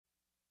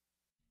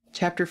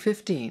Chapter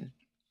 15.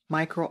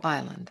 Micro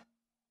Island.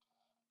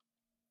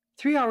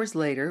 3 hours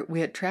later,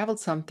 we had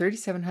traveled some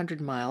 3,700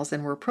 miles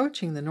and were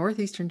approaching the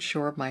northeastern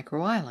shore of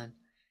Micro Island.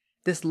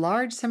 This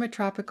large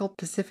semi-tropical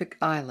Pacific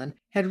island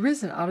had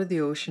risen out of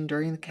the ocean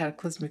during the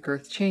cataclysmic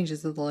earth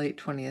changes of the late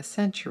 20th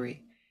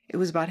century. It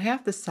was about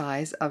half the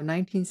size of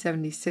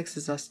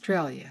 1976's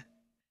Australia.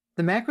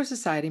 The Macro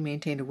Society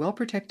maintained a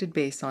well-protected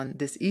base on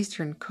this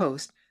eastern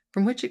coast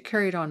from which it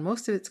carried on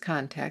most of its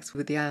contacts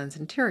with the island's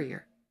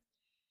interior.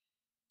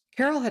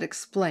 Carol had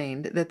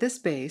explained that this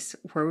base,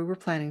 where we were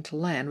planning to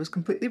land, was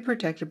completely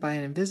protected by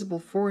an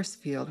invisible force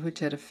field which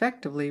had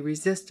effectively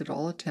resisted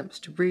all attempts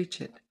to breach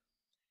it.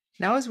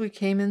 Now, as we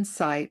came in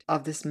sight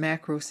of this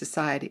Macro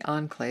Society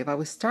enclave, I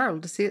was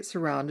startled to see it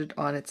surrounded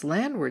on its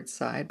landward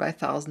side by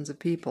thousands of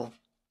people.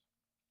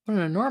 "What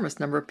an enormous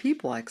number of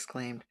people!" I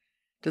exclaimed.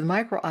 "Do the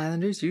Micro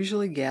Islanders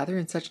usually gather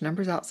in such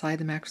numbers outside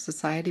the Macro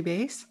Society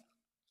base?"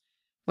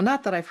 "Well,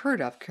 not that I've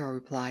heard of," Carol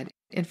replied.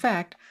 "In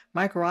fact,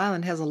 Micro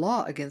Island has a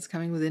law against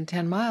coming within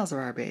 10 miles of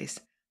our base.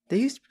 They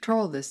used to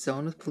patrol this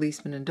zone with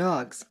policemen and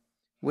dogs."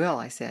 "Well,"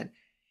 I said,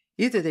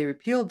 "either they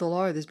repealed the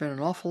law or there's been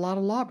an awful lot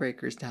of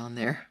lawbreakers down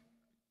there."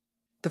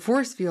 The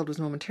force field was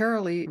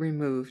momentarily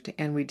removed,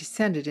 and we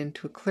descended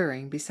into a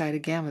clearing beside a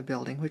Gamma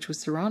building, which was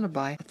surrounded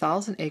by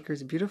 1,000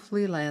 acres of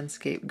beautifully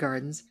landscaped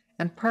gardens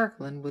and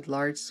parkland with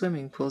large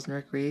swimming pools and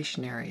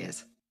recreation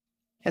areas.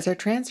 As our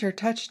transit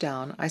touched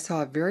down, I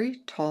saw a very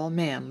tall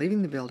man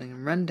leaving the building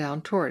and run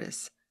down toward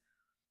us.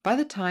 By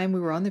the time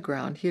we were on the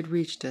ground, he had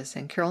reached us,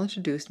 and Carol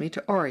introduced me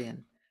to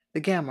Orion, the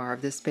Gammar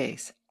of this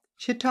base.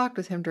 She had talked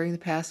with him during the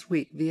past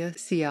week via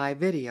CI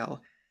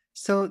video,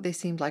 so they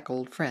seemed like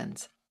old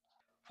friends.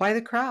 "Why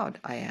the crowd?"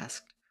 I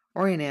asked.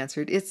 Orion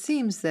answered, "It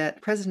seems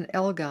that President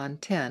Elgon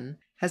 10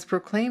 has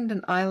proclaimed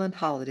an island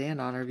holiday in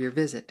honor of your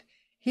visit.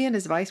 He and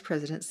his Vice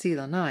President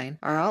Sela 9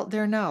 are out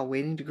there now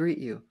waiting to greet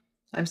you.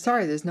 I'm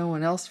sorry there's no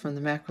one else from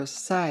the Macro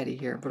Society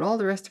here, but all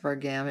the rest of our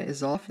Gamma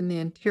is off in the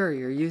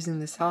interior using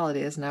this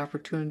holiday as an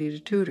opportunity to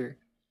tutor."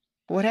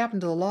 "What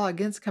happened to the law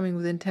against coming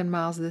within 10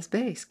 miles of this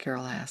base?"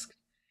 Carol asked.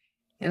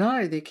 "In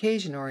honor of the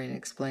occasion," Orion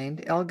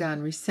explained,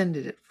 "Elgon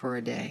rescinded it for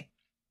a day."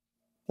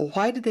 "Well,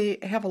 why did they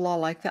have a law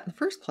like that in the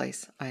first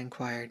place?" I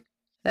inquired.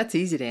 "That's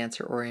easy to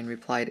answer," Orion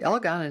replied.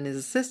 "Elgon and his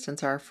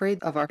assistants are afraid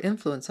of our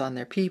influence on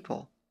their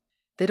people.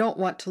 They don't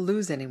want to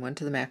lose anyone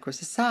to the Macro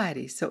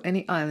Society, so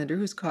any islander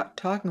who's caught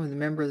talking with a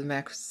member of the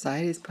Macro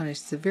Society is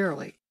punished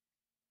severely."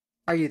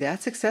 "Are you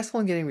that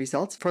successful in getting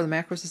results for the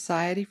Macro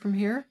Society from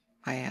here?"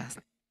 I asked.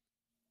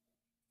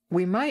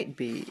 "We might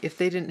be if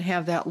they didn't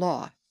have that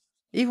law.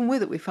 Even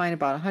with it, we find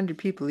about 100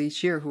 people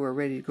each year who are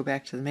ready to go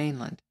back to the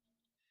mainland."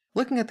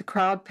 Looking at the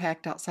crowd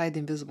packed outside the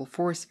invisible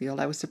force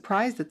field, I was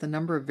surprised at the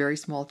number of very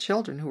small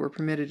children who were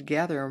permitted to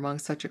gather among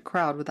such a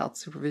crowd without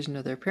supervision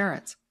of their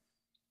parents.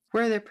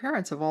 "Where are their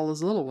parents of all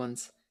those little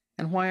ones,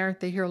 and why aren't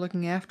they here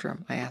looking after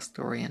them?" I asked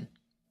Orion.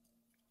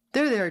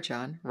 "They're there,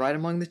 John, right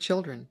among the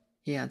children,"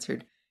 he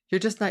answered. "You're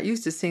just not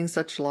used to seeing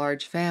such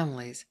large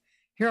families.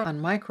 Here on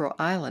Micro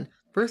Island,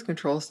 birth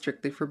control is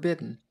strictly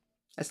forbidden.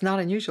 It's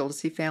not unusual to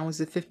see families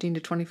of 15 to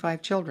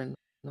 25 children.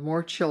 The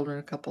more children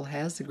a couple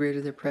has, the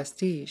greater their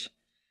prestige.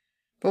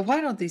 But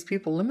why don't these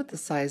people limit the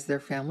size of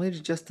their family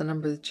to just the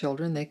number of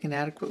children they can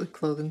adequately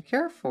clothe and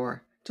care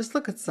for? Just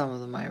look at some of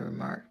them," I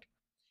remarked.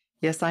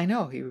 "Yes, I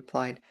know," he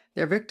replied.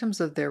 "They're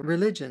victims of their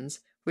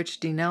religions,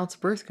 which denounce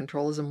birth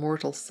control as a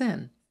mortal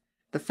sin.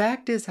 The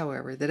fact is,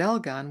 however, that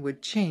Elgon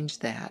would change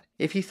that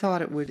if he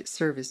thought it would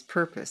serve his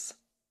purpose.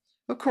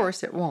 Of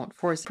course it won't,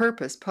 for his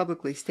purpose,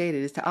 publicly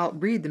stated, is to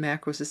outbreed the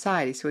Macro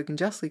Society so he can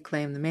justly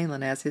claim the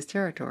mainland as his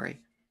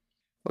territory."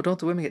 "Well, don't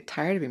the women get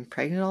tired of being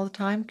pregnant all the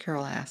time?"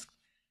 Carol asked.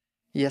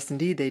 "Yes,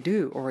 indeed they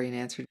do," Orion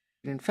answered.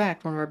 "In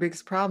fact, one of our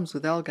biggest problems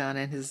with Elgon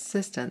and his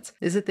assistants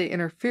is that they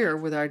interfere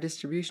with our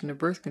distribution of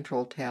birth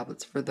control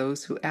tablets for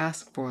those who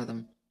ask for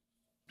them.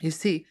 You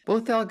see,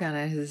 both Elgon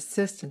and his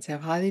assistants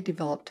have highly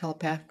developed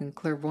telepathic and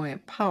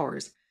clairvoyant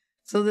powers,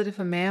 so that if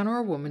a man or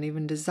a woman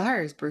even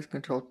desires birth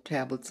control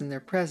tablets in their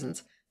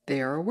presence,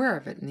 they are aware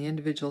of it, and the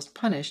individual is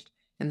punished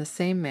in the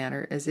same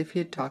manner as if he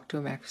had talked to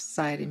a Macro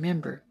Society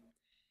member.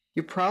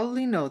 You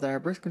probably know that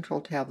our birth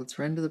control tablets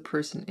render the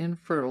person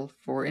infertile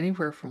for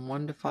anywhere from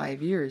 1 to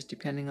 5 years,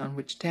 depending on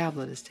which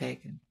tablet is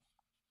taken."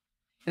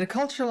 "In a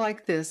culture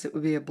like this, it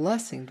would be a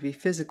blessing to be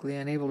physically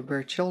unable to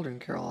bear children,"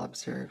 Carol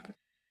observed.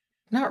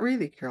 "Not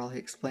really, Carol," he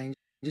explained.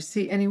 "You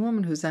see, any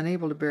woman who's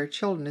unable to bear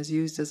children is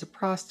used as a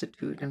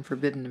prostitute and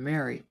forbidden to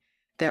marry.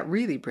 That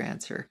really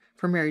brands her,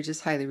 for marriage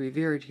is highly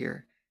revered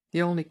here.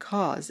 The only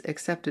cause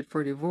accepted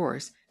for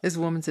divorce is a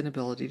woman's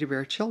inability to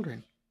bear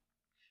children."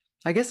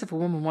 "I guess if a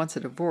woman wants a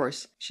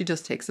divorce, she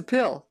just takes a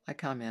pill," I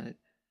commented.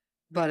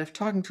 "But if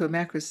talking to a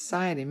Macro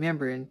Society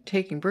member and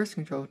taking birth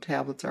control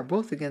tablets are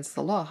both against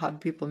the law, how do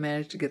people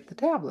manage to get the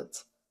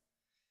tablets?"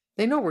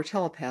 "They know we're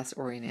telepaths,"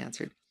 Orion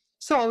answered.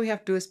 "So all we have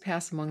to do is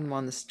pass among them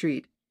on the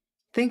street,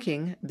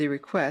 thinking the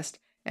request,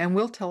 and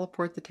we'll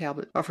teleport the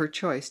tablet of her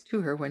choice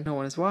to her when no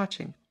one is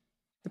watching.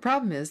 The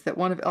problem is that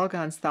one of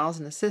Elgon's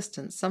 1,000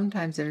 assistants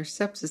sometimes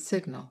intercepts the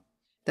signal.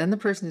 Then the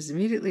person is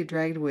immediately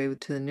dragged away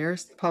to the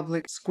nearest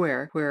public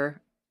square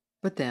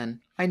but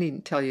then, I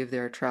needn't tell you of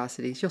their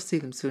atrocities. You'll see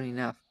them soon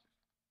enough.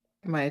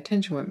 My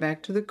attention went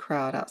back to the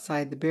crowd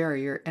outside the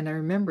barrier, and I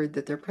remembered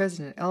that their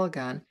president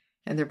Elgon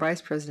and their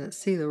vice president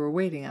Seela were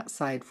waiting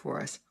outside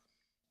for us.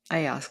 I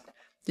asked,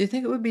 "Do you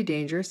think it would be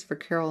dangerous for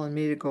Carol and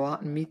me to go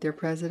out and meet their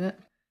president?"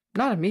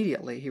 "Not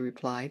immediately," he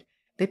replied.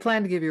 "They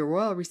plan to give you a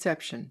royal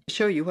reception,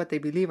 show you what they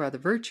believe are the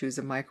virtues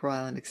of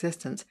micro-island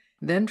existence,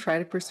 then try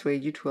to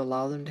persuade you to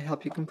allow them to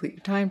help you complete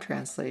your time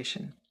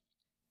translation."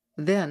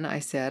 "Then," I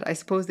said, "I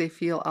suppose they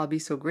feel I'll be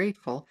so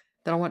grateful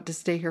that I'll want to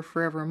stay here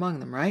forever among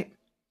them, right?"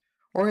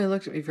 Orion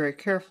looked at me very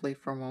carefully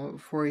for a moment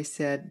before he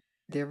said,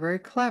 "They're very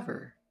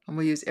clever, and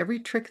will use every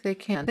trick they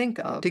can think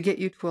of to get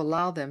you to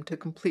allow them to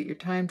complete your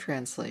time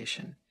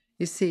translation.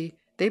 You see,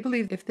 they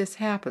believe if this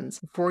happens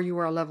before you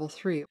are level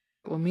 3, it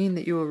will mean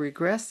that you will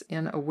regress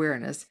in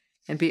awareness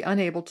and be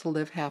unable to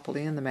live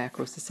happily in the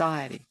macro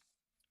society."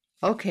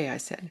 "Okay," I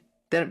said.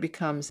 "Then it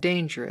becomes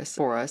dangerous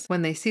for us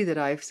when they see that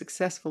I've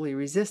successfully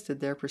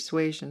resisted their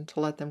persuasion to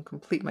let them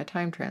complete my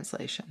time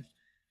translation.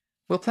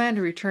 We'll plan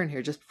to return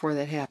here just before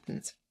that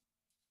happens."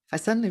 I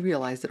suddenly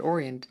realized that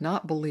Orion did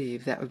not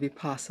believe that would be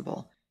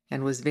possible,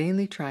 and was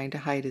vainly trying to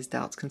hide his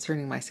doubts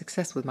concerning my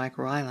success with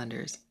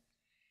micro-islanders.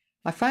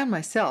 I found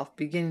myself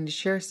beginning to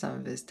share some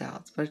of his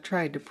doubts, but I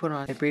tried to put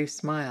on a brave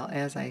smile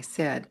as I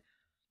said,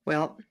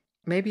 "Well,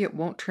 maybe it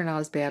won't turn out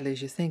as badly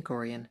as you think,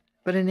 Orion,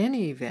 but in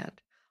any event,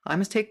 I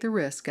must take the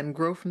risk and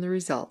grow from the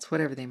results,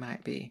 whatever they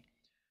might be.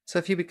 So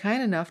if you'd be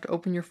kind enough to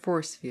open your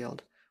force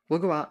field, we'll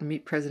go out and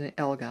meet President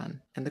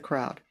Elgon and the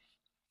crowd."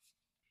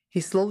 He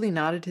slowly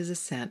nodded his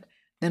assent,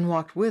 then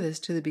walked with us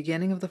to the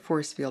beginning of the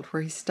force field,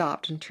 where he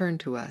stopped and turned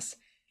to us.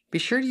 "Be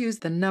sure to use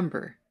the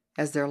number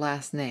as their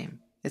last name.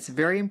 It's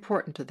very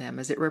important to them,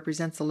 as it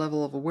represents the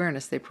level of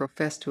awareness they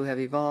profess to have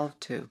evolved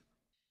to."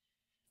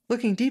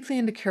 Looking deeply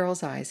into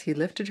Carol's eyes, he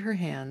lifted her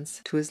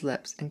hands to his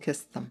lips and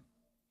kissed them.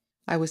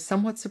 I was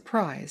somewhat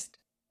surprised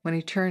when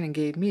he turned and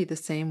gave me the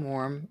same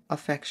warm,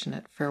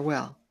 affectionate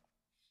farewell.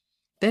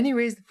 Then he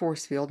raised the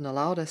force field and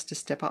allowed us to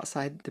step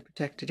outside the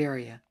protected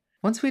area.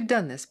 Once we'd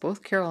done this,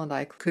 both Carol and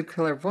I could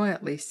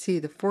clairvoyantly see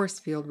the force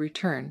field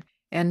return,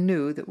 and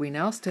knew that we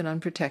now stood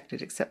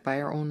unprotected except by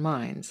our own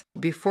minds,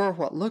 before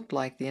what looked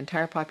like the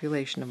entire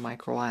population of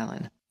Micro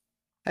Island.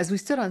 As we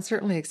stood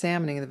uncertainly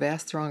examining the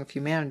vast throng of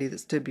humanity that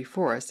stood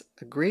before us,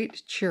 a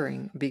great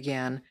cheering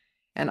began,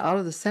 and out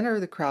of the center of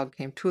the crowd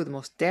came two of the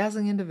most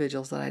dazzling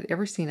individuals that I'd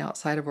ever seen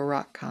outside of a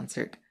rock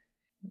concert.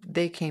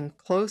 They came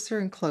closer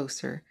and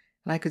closer,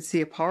 and I could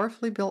see a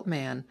powerfully built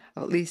man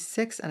of at least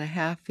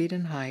 6.5 feet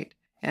in height,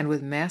 and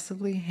with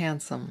massively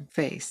handsome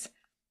face,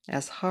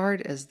 as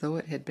hard as though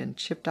it had been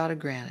chipped out of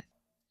granite.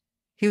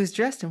 He was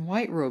dressed in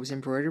white robes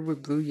embroidered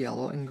with blue,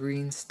 yellow, and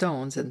green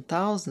stones, and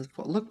thousands of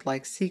what looked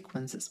like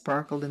sequins that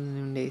sparkled in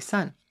the noonday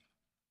sun.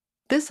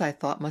 This, I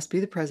thought, must be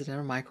the president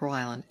of Micro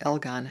Island,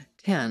 Elgon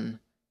 10,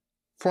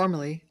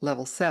 formerly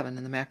level 7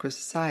 in the Macro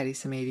Society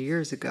some 80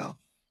 years ago.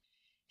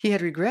 He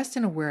had regressed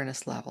in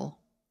awareness level,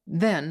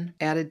 then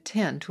added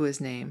 10 to his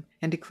name,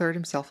 and declared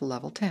himself a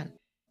level 10.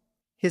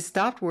 He had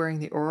stopped wearing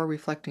the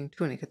aura-reflecting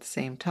tunic at the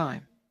same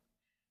time.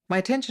 My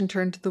attention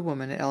turned to the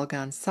woman at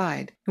Elgon's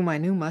side, whom I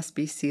knew must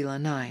be Seela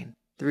 9,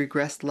 the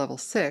regressed level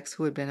 6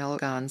 who had been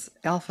Elgon's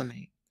alpha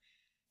mate.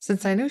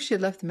 Since I knew she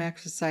had left the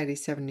Macro Society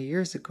 70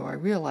 years ago, I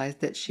realized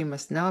that she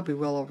must now be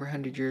well over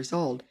 100 years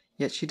old,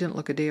 yet she didn't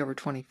look a day over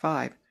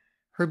 25.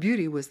 Her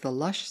beauty was the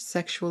lush,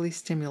 sexually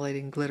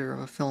stimulating glitter of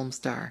a film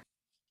star.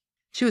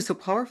 She was so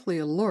powerfully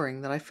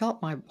alluring that I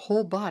felt my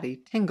whole body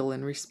tingle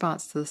in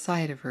response to the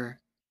sight of her.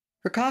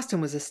 Her costume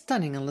was a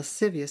stunning and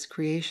lascivious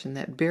creation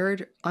that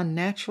bared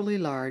unnaturally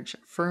large,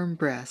 firm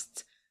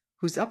breasts,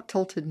 whose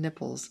up-tilted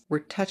nipples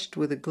were touched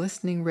with a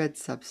glistening red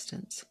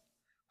substance,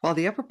 while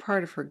the upper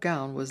part of her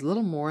gown was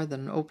little more than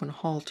an open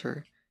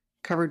halter,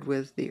 covered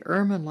with the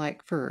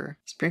ermine-like fur,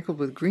 sprinkled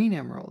with green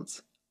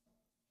emeralds.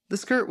 The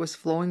skirt was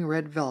flowing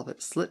red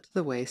velvet, slit to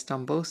the waist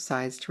on both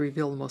sides to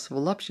reveal the most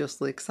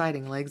voluptuously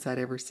exciting legs I'd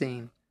ever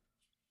seen.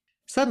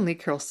 Suddenly,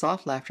 Carol's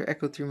soft laughter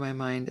echoed through my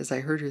mind as I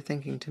heard her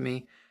thinking to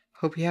me,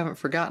 "Hope you haven't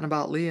forgotten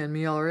about Leah and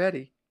me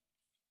already."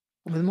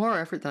 With more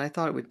effort than I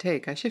thought it would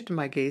take, I shifted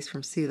my gaze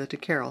from Seela to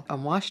Carol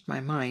and washed my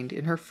mind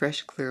in her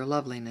fresh, clear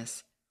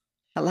loveliness.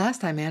 At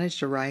last I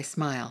managed a wry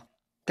smile.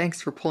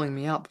 "Thanks for pulling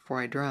me out before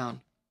I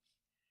drown."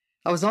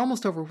 "I was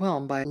almost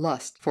overwhelmed by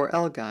lust for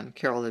Elgon,"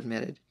 Carol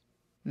admitted.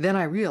 "Then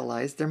I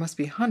realized there must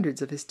be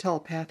hundreds of his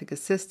telepathic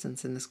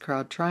assistants in this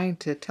crowd trying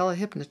to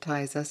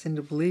telehypnotize us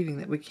into believing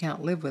that we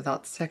can't live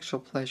without the sexual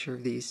pleasure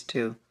of these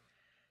two.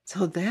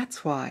 So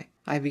that's why,"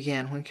 I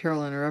began, when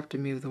Carol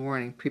interrupted me with the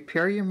warning,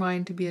 "Prepare your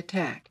mind to be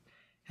attacked,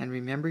 and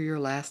remember your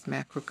last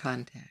macro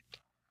contact."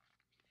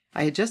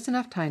 I had just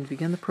enough time to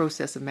begin the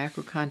process of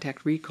macro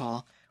contact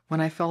recall when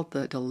I felt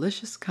the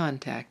delicious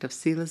contact of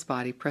Seela's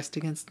body pressed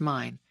against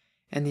mine,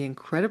 and the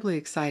incredibly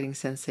exciting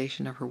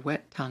sensation of her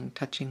wet tongue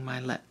touching my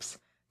lips,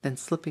 then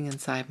slipping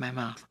inside my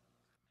mouth.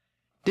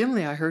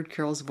 Dimly I heard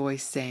Carol's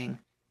voice saying,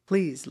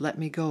 "Please let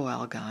me go,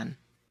 Elgon."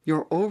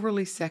 Your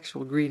overly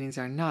sexual greetings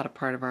are not a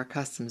part of our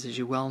customs, as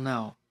you well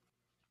know."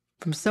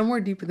 From somewhere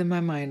deep within my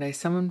mind I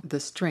summoned the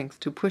strength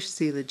to push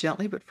Selah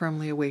gently but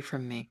firmly away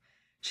from me.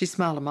 She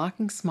smiled a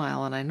mocking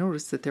smile, and I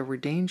noticed that there were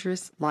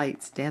dangerous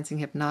lights dancing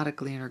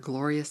hypnotically in her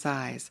glorious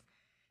eyes.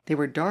 They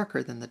were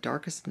darker than the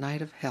darkest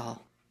night of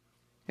hell.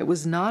 It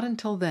was not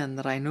until then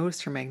that I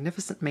noticed her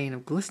magnificent mane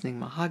of glistening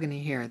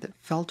mahogany hair that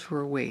fell to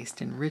her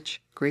waist in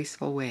rich,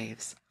 graceful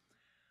waves.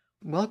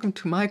 "Welcome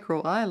to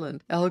Micro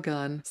Island,"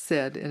 Elgon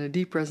said in a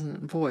deep,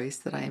 resonant voice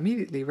that I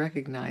immediately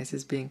recognized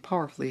as being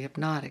powerfully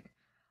hypnotic.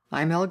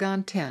 "I'm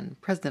Elgon 10,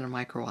 president of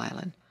Micro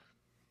Island."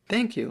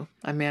 "Thank you,"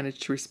 I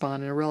managed to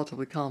respond in a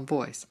relatively calm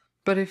voice.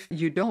 "But if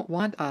you don't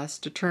want us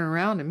to turn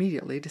around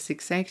immediately to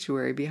seek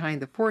sanctuary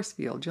behind the force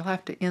field, you'll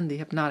have to end the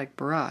hypnotic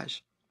barrage."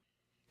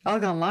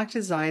 Elgon locked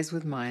his eyes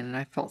with mine, and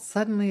I felt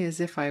suddenly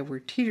as if I were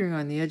teetering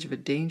on the edge of a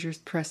dangerous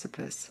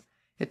precipice.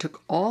 It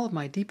took all of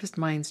my deepest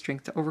mind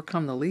strength to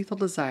overcome the lethal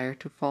desire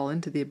to fall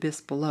into the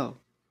abyss below.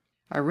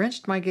 I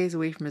wrenched my gaze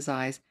away from his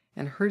eyes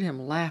and heard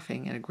him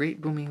laughing in a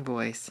great booming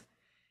voice.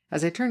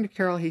 As I turned to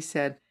Carol, he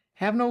said,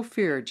 "Have no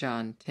fear,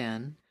 John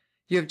 10.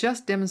 You have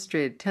just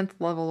demonstrated 10th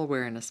level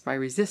awareness by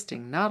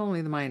resisting not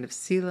only the mind of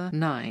Selah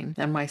 9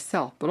 and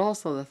myself, but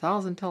also the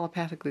 1,000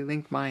 telepathically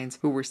linked minds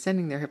who were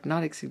sending their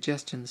hypnotic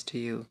suggestions to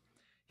you.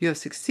 You have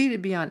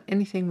succeeded beyond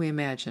anything we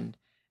imagined,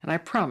 and I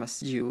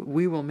promise you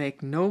we will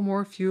make no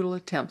more futile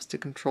attempts to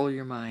control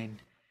your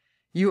mind.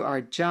 You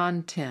are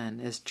John 10,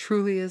 as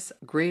truly as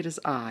great as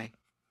I."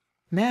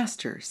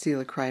 "Master,"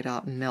 Selah cried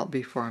out and knelt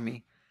before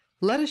me,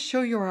 "let us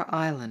show you our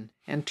island,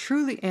 and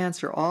truly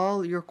answer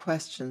all your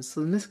questions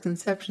so the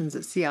misconceptions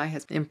that CI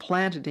has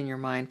implanted in your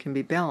mind can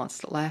be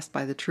balanced at last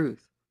by the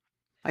truth."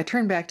 I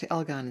turned back to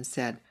Elgon and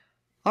said,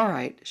 "All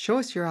right, show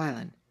us your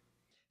island."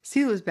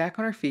 Selah was back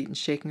on her feet and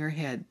shaking her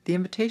head. "The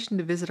invitation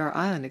to visit our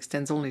island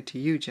extends only to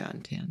you,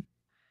 John 10.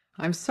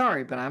 "I'm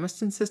sorry, but I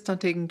must insist on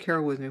taking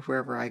Carol with me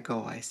wherever I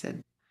go," I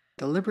said,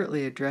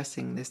 deliberately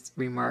addressing this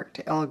remark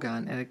to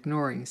Elgon and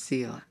ignoring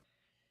Selah.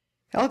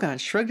 Elgon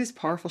shrugged his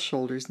powerful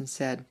shoulders and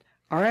said,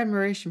 "Our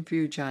admiration for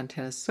you, John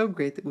 10, is so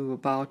great that we will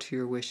bow to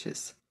your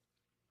wishes."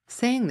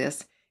 Saying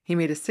this, he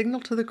made a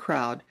signal to the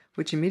crowd,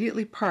 which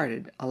immediately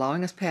parted,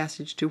 allowing us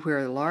passage to where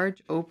a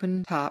large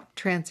open-top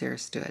transair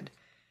stood.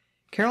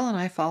 Carol and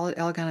I followed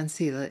Elgon and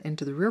Selah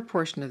into the rear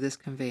portion of this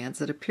conveyance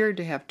that appeared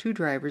to have two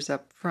drivers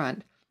up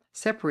front,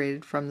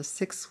 separated from the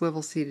 6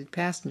 swivel-seated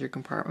passenger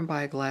compartment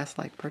by a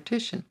glass-like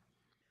partition.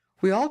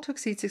 We all took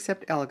seats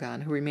except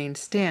Elgon, who remained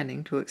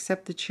standing to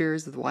accept the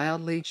cheers of the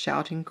wildly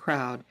shouting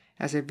crowd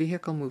as our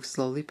vehicle moved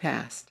slowly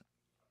past.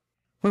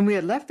 When we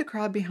had left the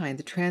crowd behind,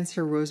 the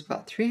transair rose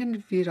about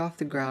 300 feet off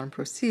the ground and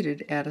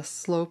proceeded at a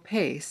slow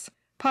pace,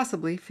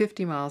 possibly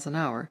 50 miles an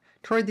hour,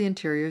 toward the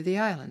interior of the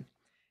island.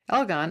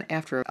 Elgon,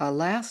 after a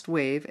last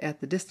wave at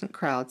the distant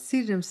crowd,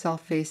 seated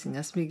himself facing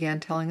us and began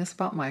telling us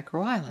about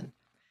Micro Island.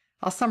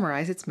 I'll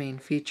summarize its main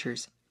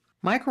features.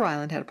 Micro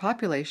Island had a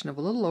population of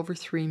a little over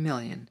 3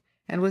 million,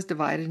 and was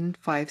divided into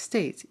 5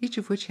 states, each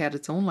of which had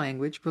its own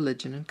language,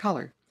 religion, and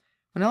color.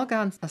 When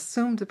Elgon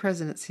assumed the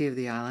presidency of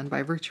the island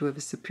by virtue of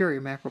his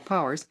superior macro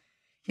powers,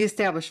 he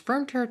established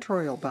firm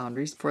territorial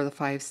boundaries for the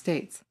 5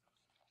 states.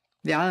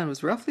 The island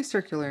was roughly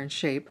circular in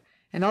shape,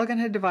 and Elgon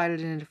had divided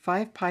it into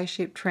 5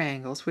 pie-shaped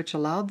triangles which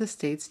allowed the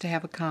states to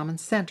have a common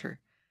center,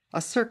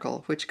 a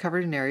circle which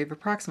covered an area of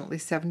approximately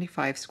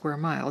 75 square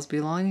miles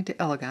belonging to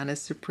Elgon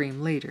as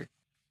supreme leader.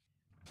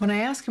 When I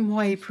asked him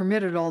why he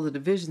permitted all the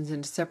divisions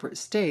into separate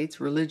states,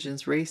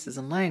 religions, races,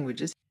 and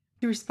languages,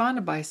 he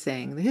responded by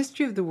saying, "The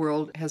history of the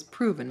world has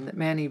proven that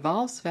man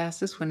evolves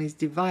fastest when he's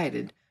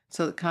divided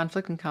so that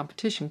conflict and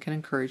competition can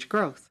encourage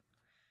growth."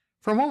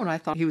 For a moment I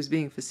thought he was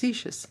being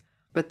facetious,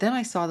 but then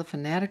I saw the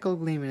fanatical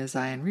gleam in his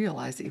eye and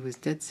realized that he was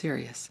dead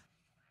serious.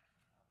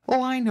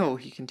 "Oh, I know,"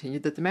 he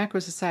continued, "that the macro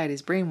society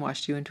has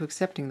brainwashed you into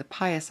accepting the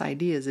pious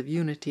ideas of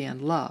unity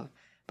and love,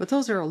 but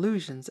those are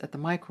illusions at the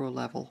micro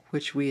level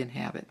which we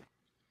inhabit.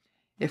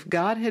 If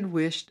God had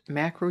wished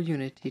macro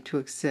unity to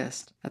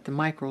exist at the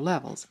micro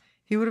levels,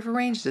 he would have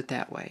arranged it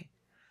that way.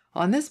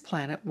 On this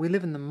planet, we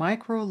live in the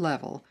micro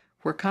level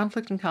where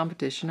conflict and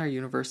competition are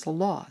universal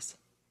laws.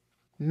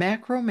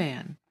 Macro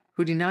man,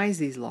 who denies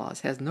these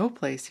laws, has no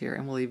place here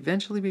and will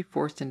eventually be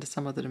forced into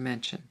some other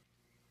dimension."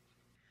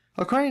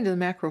 "According to the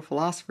macro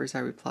philosophers," I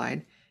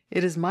replied,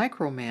 "it is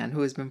micro man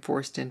who has been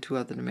forced into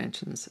other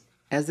dimensions,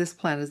 as this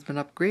planet has been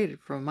upgraded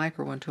from a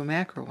micro one to a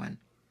macro one."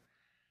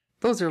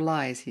 "Those are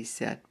lies," he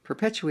said,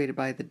 "perpetuated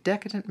by the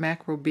decadent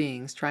macro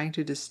beings trying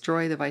to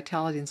destroy the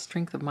vitality and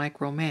strength of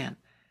micro man.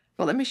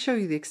 But let me show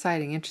you the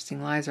exciting,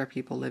 interesting lives our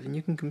people live, and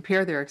you can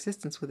compare their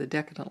existence with the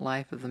decadent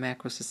life of the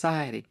macro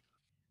society."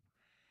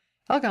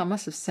 Elgon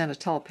must have sent a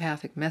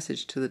telepathic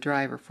message to the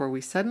driver, for we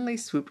suddenly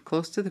swooped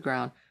close to the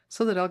ground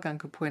so that Elgon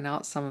could point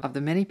out some of the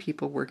many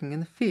people working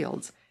in the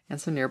fields and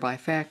some nearby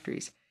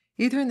factories.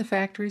 Either in the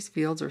factories,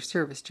 fields, or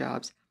service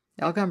jobs,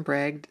 Elgon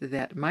bragged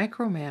that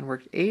Micro Man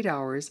worked 8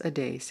 hours a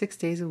day, 6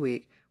 days a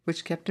week,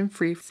 which kept him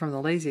free from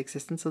the lazy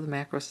existence of the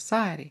macro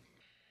society.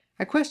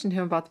 I questioned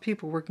him about the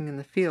people working in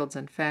the fields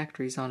and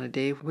factories on a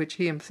day which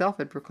he himself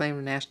had proclaimed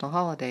a national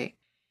holiday.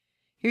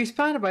 He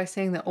responded by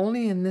saying that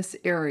only in this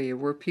area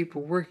were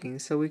people working,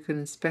 so we could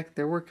inspect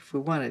their work if we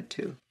wanted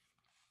to.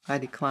 I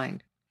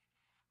declined.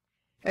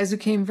 As we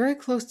came very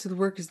close to the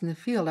workers in the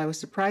field, I was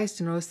surprised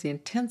to notice the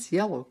intense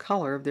yellow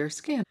color of their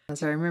skin,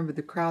 as I remembered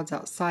the crowds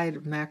outside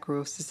of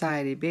Macro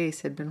Society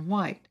Base had been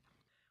white.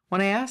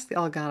 When I asked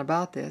Elgon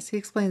about this, he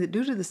explained that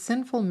due to the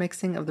sinful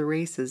mixing of the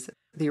races,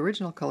 the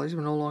original colors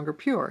were no longer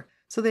pure,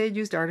 so they had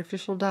used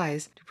artificial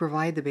dyes to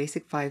provide the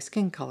basic 5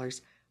 skin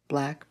colors: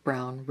 black,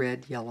 brown,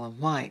 red, yellow, and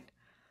white.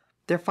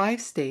 Their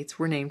 5 states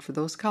were named for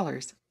those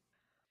colors.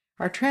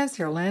 Our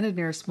transfer landed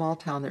near a small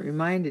town that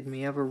reminded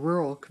me of a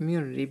rural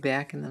community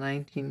back in the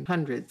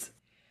 1900s.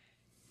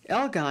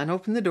 Elgon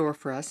opened the door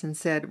for us and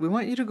said, "We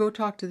want you to go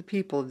talk to the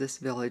people of this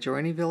village, or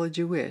any village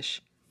you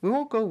wish. We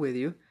won't go with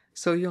you,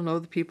 so you'll know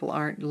the people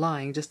aren't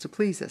lying just to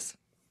please us."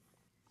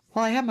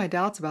 While I had my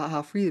doubts about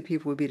how free the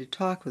people would be to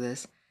talk with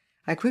us,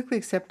 I quickly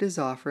accepted his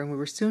offer, and we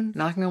were soon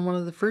knocking on one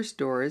of the first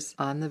doors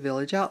on the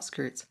village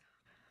outskirts.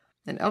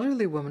 An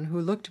elderly woman who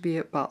looked to be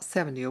about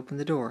 70 opened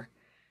the door.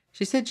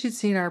 She said she'd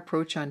seen our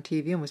approach on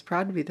TV and was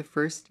proud to be the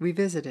first we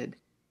visited.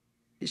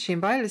 She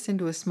invited us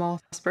into a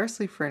small,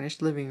 sparsely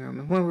furnished living room,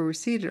 and when we were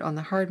seated on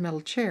the hard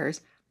metal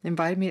chairs,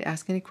 invited me to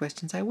ask any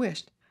questions I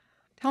wished.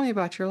 "Tell me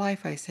about your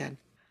life," I said.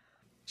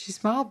 She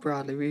smiled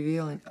broadly,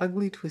 revealing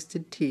ugly,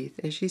 twisted teeth,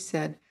 as she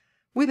said,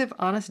 "We live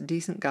honest,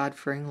 decent,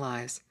 God-fearing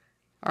lives.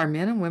 Our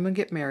men and women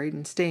get married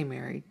and stay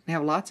married, and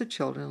have lots of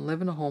children and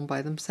live in a home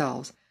by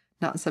themselves,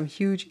 not in some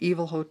huge,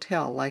 evil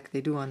hotel like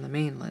they do on the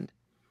mainland."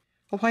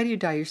 "Well, why do you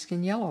dye your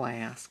skin yellow?" I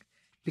asked.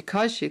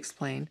 "Because," she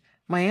explained,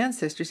 "my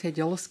ancestors had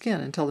yellow skin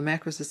until the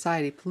Macro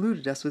Society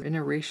polluted us with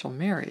interracial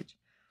marriage.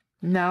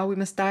 Now we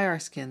must dye our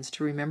skins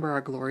to remember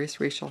our glorious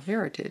racial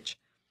heritage.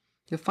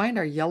 You'll find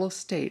our yellow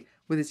state,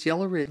 with its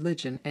yellow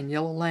religion and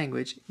yellow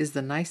language, is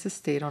the nicest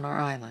state on our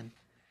island."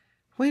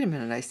 "Wait a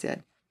minute," I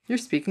said. "You're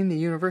speaking the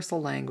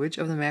universal language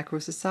of the Macro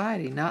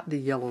Society, not the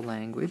yellow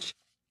language."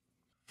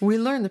 "We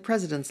learn the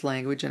president's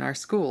language in our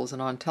schools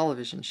and on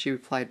television," she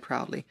replied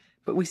proudly,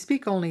 "but we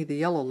speak only the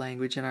yellow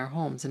language in our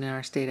homes and in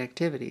our state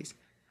activities."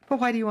 "But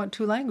why do you want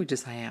 2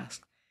 languages?" I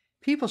asked.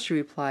 "People," she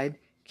replied,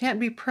 "can't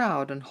be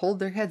proud and hold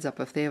their heads up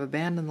if they have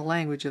abandoned the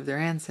language of their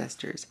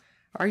ancestors.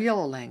 Our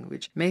yellow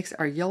language makes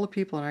our yellow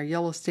people and our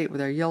yellow state with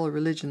our yellow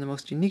religion the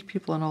most unique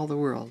people in all the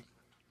world."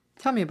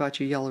 "Tell me about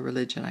your yellow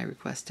religion," I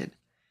requested.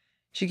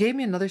 She gave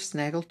me another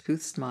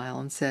snaggle-toothed smile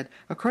and said,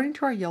 "According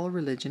to our yellow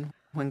religion,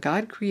 when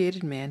God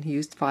created man, he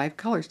used 5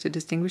 colors to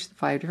distinguish the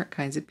 5 different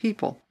kinds of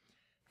people.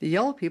 The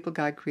yellow people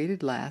God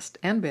created last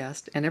and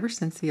best, and ever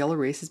since the yellow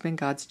race has been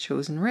God's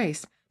chosen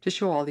race to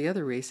show all the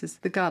other races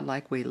the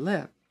godlike way to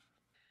live."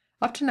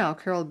 Up to now,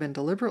 Carol had been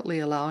deliberately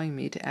allowing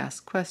me to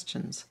ask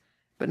questions.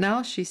 But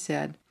now she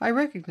said, "I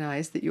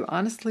recognize that you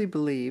honestly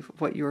believe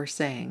what you are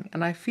saying,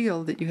 and I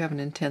feel that you have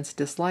an intense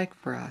dislike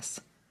for us."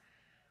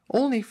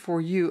 "Only for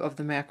you of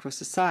the Macro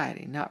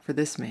Society, not for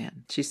this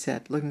man," she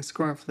said, looking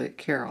scornfully at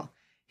Carol.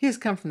 "He has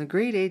come from the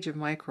great age of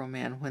Micro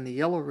Man, when the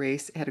yellow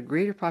race had a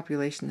greater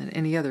population than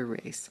any other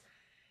race.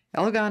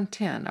 Elgon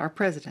 10, our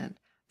president,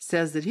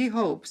 says that he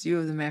hopes you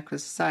of the Macro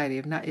Society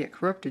have not yet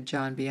corrupted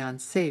John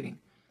beyond saving.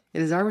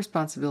 It is our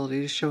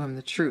responsibility to show him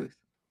the truth."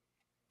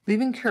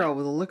 Leaving Carol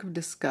with a look of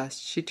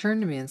disgust, she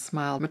turned to me and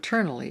smiled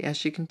maternally as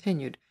she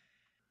continued,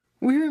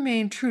 "We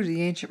remain true to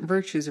the ancient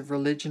virtues of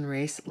religion,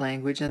 race,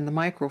 language, and the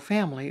Micro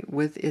family,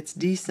 with its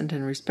decent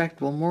and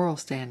respectable moral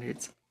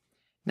standards."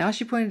 Now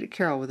she pointed at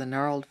Carol with a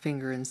gnarled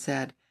finger and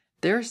said,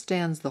 "There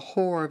stands the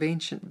whore of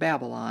ancient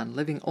Babylon,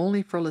 living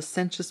only for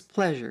licentious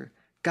pleasure,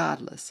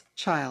 godless,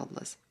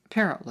 childless,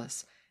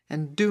 parentless,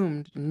 and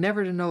doomed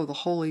never to know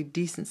the holy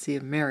decency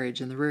of marriage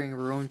and the rearing of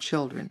her own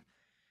children.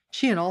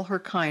 She and all her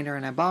kind are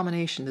an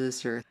abomination to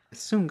this earth.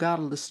 Soon God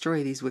will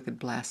destroy these wicked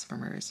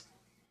blasphemers."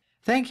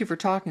 "Thank you for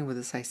talking with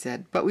us," I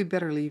said, "but we'd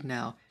better leave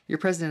now. Your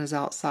president is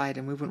outside,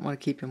 and we wouldn't want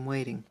to keep him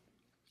waiting."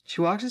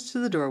 She walked us to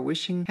the door,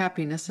 wishing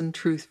happiness and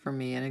truth for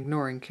me and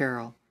ignoring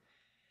Carol.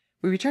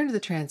 We returned to the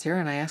Transair,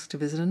 and I asked to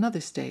visit another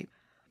state.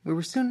 We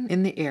were soon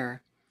in the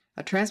air.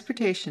 A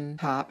transportation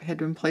top had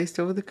been placed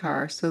over the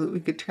car so that we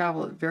could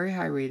travel at a very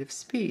high rate of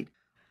speed.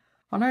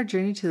 On our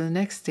journey to the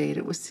next state,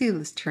 it was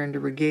Sela's turn to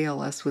regale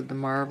us with the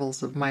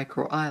marvels of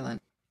Micro Island.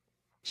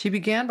 She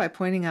began by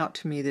pointing out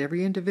to me that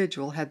every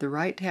individual had the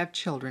right to have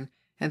children,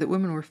 and that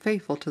women were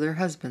faithful to their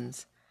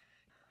husbands.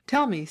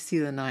 "Tell me,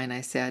 Sela 9,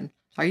 I said,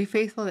 "are you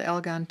faithful to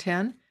Elgon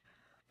 10?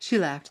 She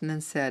laughed and then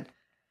said,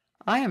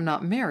 "I am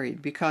not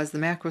married because the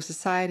Macro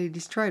Society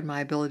destroyed my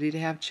ability to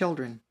have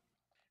children.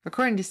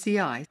 According to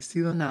CI,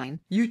 Sela 9,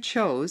 you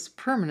chose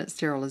permanent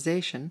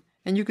sterilization,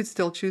 and you could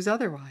still choose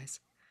otherwise."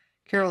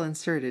 Carol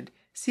inserted,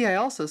 "CI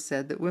also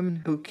said that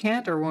women who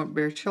can't or won't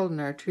bear children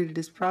are treated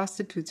as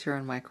prostitutes here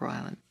on Micro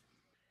Island."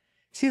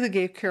 Sela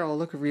gave Carol a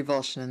look of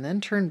revulsion and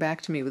then turned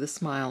back to me with a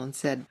smile and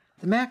said,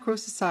 "The Macro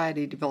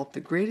Society developed the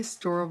greatest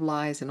store of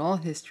lies in all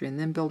history and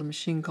then built a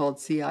machine called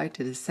CI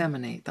to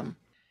disseminate them."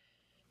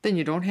 "Then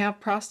you don't have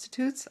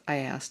prostitutes?" I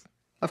asked.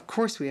 "Of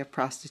course we have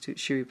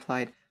prostitutes," she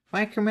replied.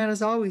 Microman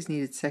has always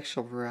needed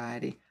sexual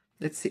variety.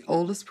 It's the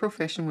oldest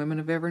profession women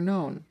have ever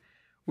known.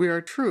 We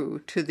are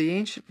true to the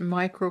ancient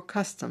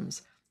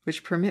micro-customs,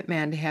 which permit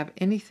man to have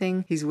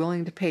anything he's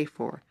willing to pay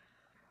for.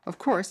 Of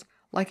course,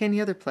 like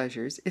any other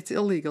pleasures, it's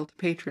illegal to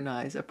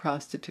patronize a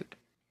prostitute.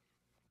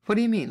 What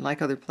do you mean,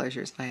 like other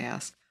pleasures? I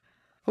asked.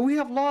 Well, we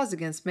have laws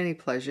against many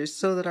pleasures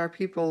so that our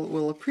people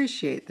will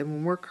appreciate them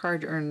and work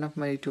hard to earn enough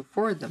money to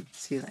afford them,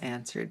 Selah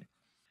answered.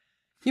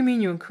 You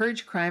mean you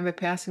encourage crime by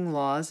passing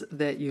laws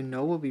that you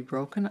know will be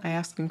broken? I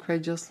asked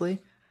incredulously.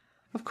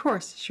 Of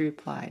course, she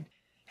replied.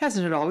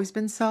 Hasn't it always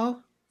been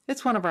so?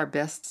 It's one of our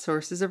best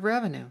sources of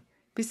revenue.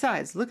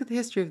 Besides, look at the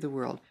history of the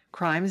world.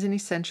 Crime is an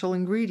essential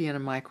ingredient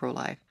of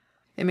micro-life.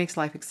 It makes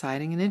life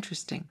exciting and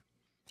interesting.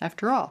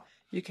 After all,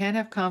 you can't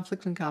have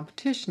conflict and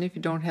competition if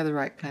you don't have the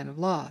right kind of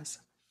laws.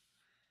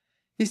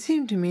 You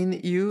seem to mean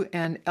that you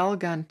and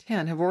Elgon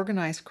 10 have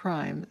organized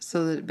crime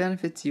so that it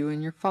benefits you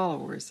and your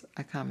followers,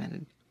 I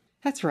commented.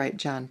 That's right,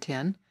 John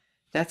 10.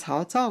 That's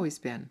how it's always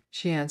been,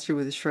 she answered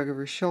with a shrug of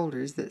her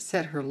shoulders that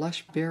set her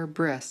lush bare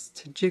breasts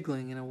to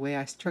jiggling in a way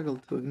I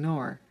struggled to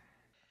ignore.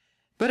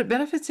 But it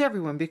benefits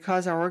everyone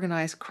because our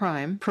organized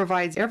crime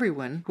provides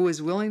everyone who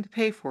is willing to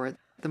pay for it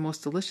the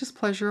most delicious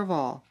pleasure of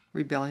all,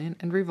 rebellion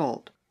and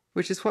revolt,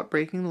 which is what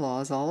breaking the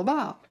law is all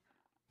about.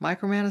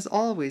 Microman has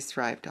always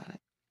thrived on it.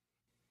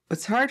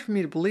 It's hard for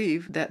me to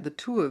believe that the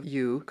two of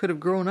you could have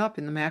grown up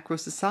in the macro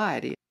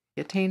society,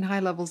 attained high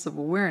levels of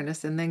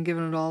awareness, and then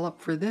given it all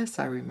up for this,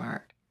 I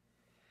remarked.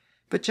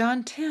 But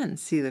John 10,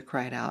 Selah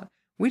cried out,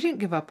 we didn't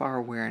give up our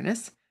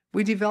awareness.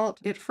 We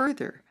developed it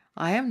further.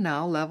 I am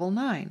now level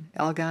 9.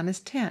 Elgon is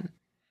 10.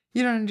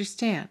 You don't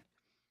understand.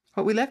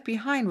 What we left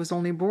behind was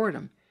only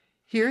boredom.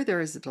 Here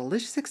there is a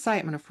delicious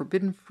excitement of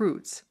forbidden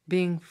fruits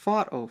being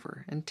fought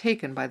over and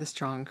taken by the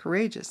strong and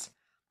courageous.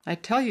 I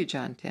tell you,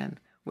 John 10,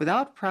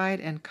 without pride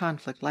and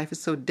conflict, life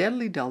is so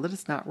deadly dull that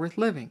it's not worth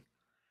living.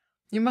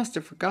 You must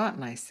have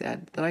forgotten, I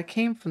said, that I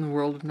came from the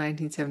world of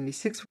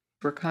 1976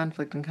 where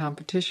conflict and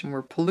competition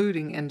were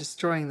polluting and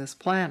destroying this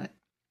planet.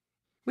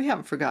 We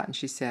haven't forgotten,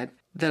 she said,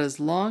 that as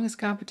long as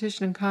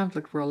competition and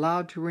conflict were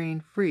allowed to reign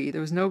free, there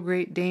was no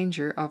great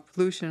danger of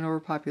pollution and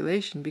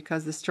overpopulation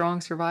because the strong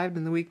survived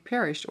and the weak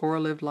perished or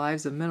lived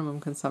lives of minimum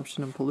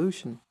consumption and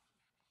pollution.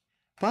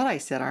 But, I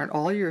said, aren't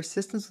all your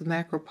assistants with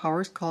macro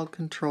powers called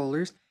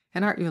controllers,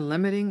 and aren't you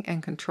limiting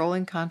and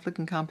controlling conflict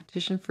and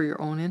competition for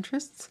your own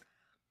interests?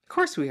 Of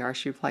course we are,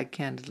 she replied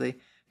candidly,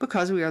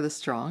 because we are the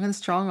strong, and the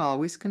strong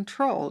always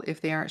control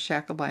if they aren't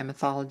shackled by a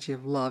mythology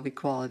of love,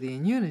 equality,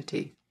 and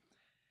unity.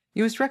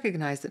 You must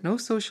recognize that no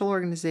social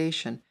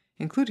organization,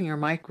 including your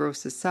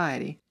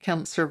micro-society,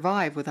 can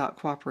survive without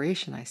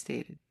cooperation, I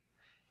stated.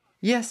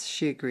 Yes,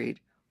 she agreed.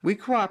 We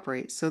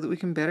cooperate so that we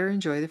can better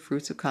enjoy the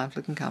fruits of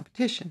conflict and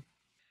competition.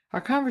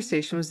 Our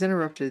conversation was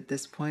interrupted at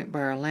this point by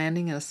our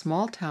landing in a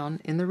small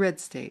town in the Red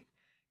State.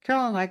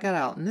 Carol and I got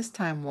out and this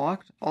time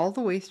walked all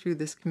the way through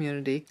this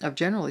community of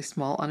generally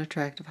small,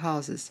 unattractive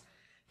houses.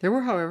 There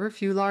were, however, a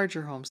few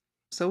larger homes,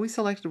 so we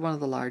selected one of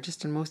the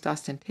largest and most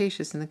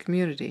ostentatious in the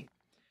community.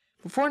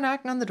 Before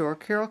knocking on the door,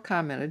 Carol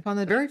commented upon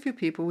the very few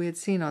people we had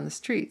seen on the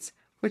streets,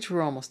 which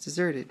were almost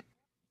deserted.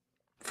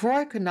 Before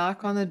I could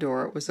knock on the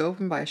door, it was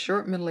opened by a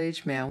short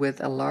middle-aged man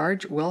with a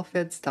large,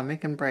 well-fed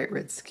stomach and bright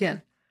red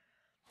skin.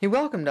 He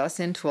welcomed us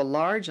into a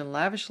large and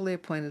lavishly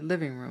appointed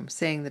living room,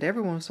 saying that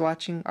everyone was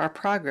watching our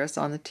progress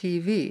on the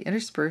TV,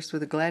 interspersed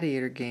with the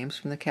gladiator games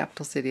from the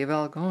capital city of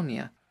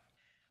Algonia.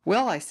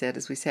 Well, I said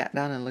as we sat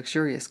down in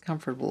luxurious,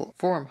 comfortable,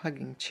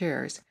 form-hugging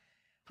chairs,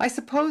 I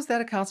suppose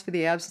that accounts for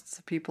the absence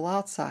of people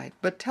outside,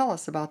 but tell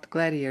us about the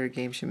gladiator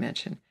games you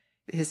mentioned.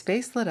 His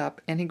face lit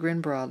up, and he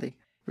grinned broadly,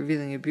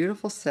 revealing a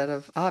beautiful set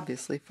of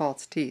obviously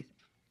false teeth.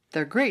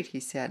 They're great, he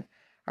said.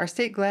 Our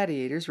state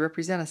gladiators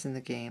represent us in the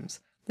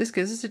games. This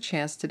gives us a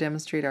chance to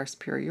demonstrate our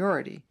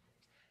superiority.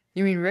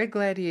 You mean red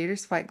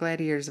gladiators fight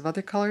gladiators of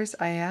other colors?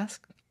 I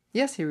asked.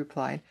 Yes, he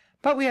replied,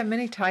 but we have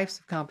many types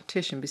of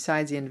competition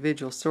besides the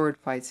individual sword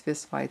fights,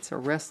 fist fights, or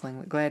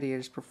wrestling that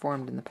gladiators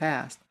performed in the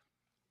past.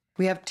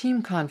 We have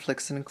team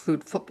conflicts that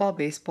include football,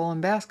 baseball,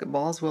 and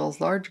basketball, as well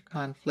as larger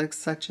conflicts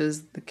such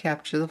as the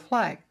capture of the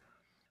flag.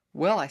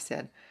 Well, I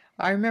said,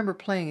 I remember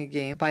playing a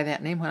game by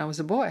that name when I was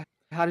a boy.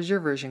 How does your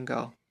version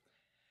go?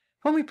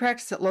 When we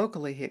practice it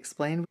locally, he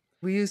explained,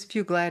 we use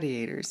few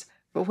gladiators,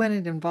 but when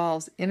it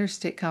involves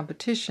interstate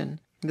competition,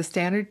 the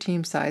standard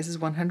team size is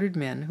 100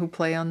 men who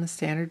play on the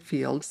standard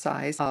field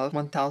size of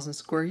 1,000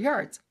 square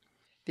yards.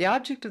 The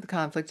object of the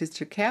conflict is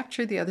to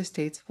capture the other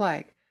state's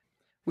flag.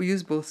 We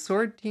use both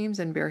sword teams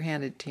and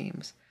barehanded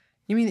teams.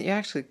 You mean that you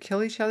actually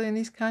kill each other in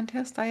these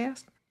contests? I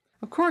asked.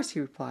 Of course, he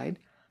replied,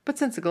 but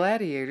since the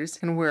gladiators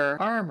can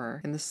wear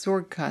armor in the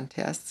sword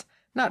contests,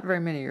 not very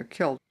many are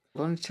killed,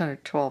 only 10 or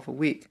 12 a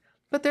week,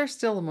 but they're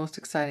still the most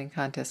exciting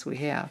contests we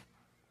have.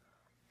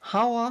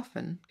 How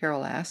often,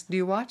 Carol asked, do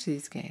you watch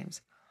these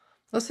games?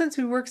 Well, since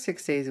we work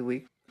 6 days a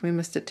week, we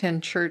must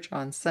attend church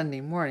on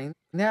Sunday morning.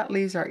 That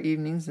leaves our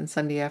evenings and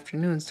Sunday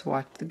afternoons to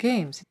watch the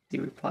games, he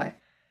replied.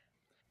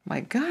 My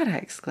God, I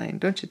exclaimed,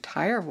 don't you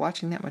tire of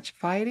watching that much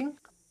fighting?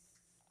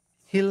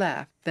 He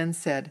laughed, then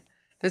said,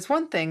 There's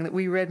one thing that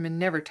we red men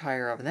never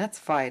tire of, and that's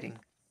fighting.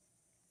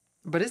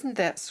 But isn't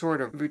that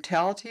sort of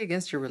brutality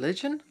against your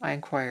religion? I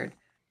inquired.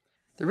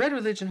 The red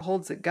religion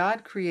holds that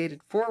God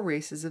created 4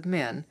 races of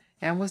men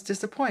and was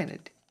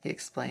disappointed, he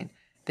explained.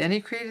 Then he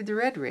created the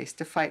red race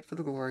to fight for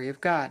the glory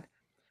of God.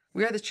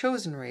 We are the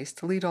chosen race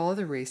to lead all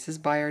other races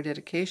by our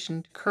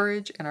dedication to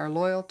courage and our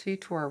loyalty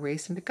to our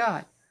race and to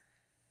God.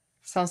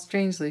 Sounds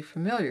strangely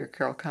familiar,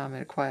 Carol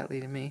commented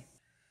quietly to me.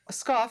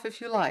 Scoff if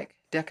you like,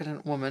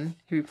 decadent woman,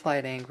 he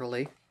replied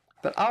angrily,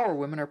 but our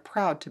women are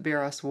proud to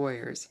bear us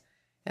warriors,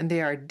 and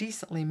they are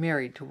decently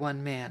married to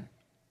one man.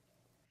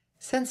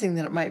 Sensing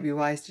that it might be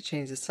wise to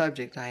change the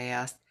subject, I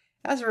asked,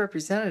 as a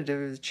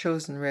representative of the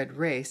chosen red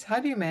race, how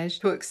do you manage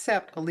to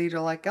accept a leader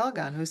like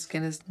Elgon whose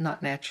skin is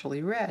not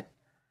naturally red?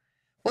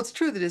 Well, it's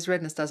true that his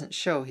redness doesn't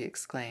show, he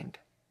exclaimed.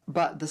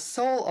 But the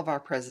soul of our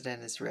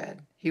president is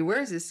red. He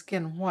wears his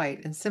skin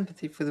white in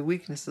sympathy for the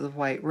weakness of the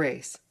white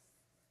race.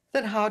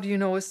 Then how do you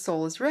know his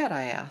soul is red?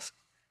 I asked.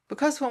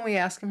 Because when we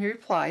asked him, he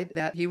replied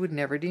that he would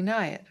never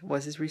deny it,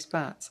 was his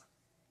response.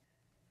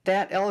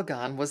 That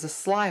Elgon was a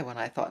sly one,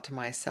 I thought to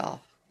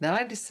myself. Then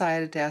I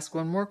decided to ask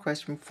one more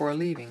question before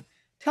leaving.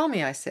 Tell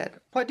me, I said,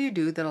 what do you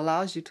do that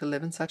allows you to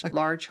live in such a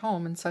large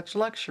home in such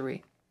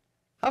luxury?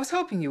 I was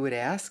hoping you would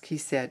ask, he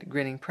said,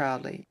 grinning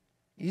proudly.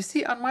 You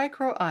see, on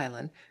Micro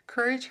Island,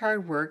 courage,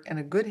 hard work, and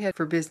a good head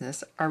for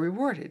business are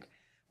rewarded.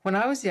 When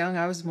I was young,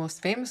 I was the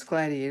most famous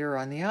gladiator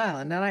on the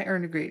island, and I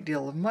earned a great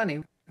deal of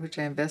money, which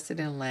I invested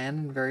in land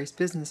and various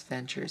business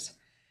ventures.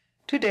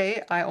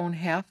 Today, I own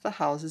half the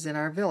houses in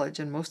our village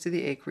and most of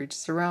the acreage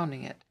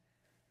surrounding it.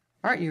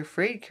 Aren't you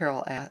afraid,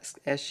 Carol asked,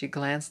 as she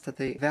glanced at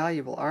the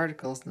valuable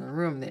articles in the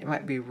room, that you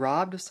might be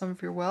robbed of some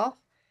of your wealth?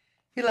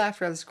 He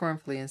laughed rather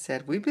scornfully and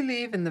said, We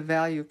believe in the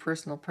value of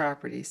personal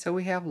property, so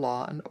we have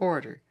law and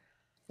order.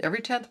 Every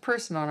 10th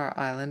person on our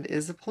island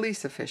is a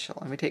police official,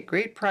 and we take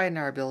great pride in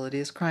our ability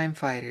as crime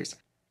fighters.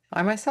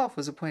 I myself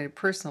was appointed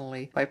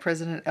personally by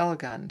President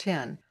Elgon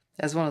X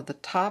as one of the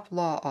top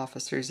law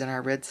officers in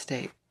our red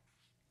state.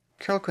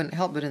 Carol couldn't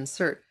help but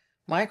insert,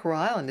 Micro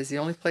Island is the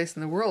only place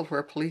in the world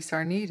where police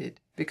are needed,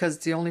 because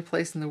it's the only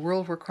place in the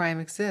world where crime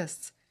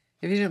exists.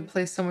 If you didn't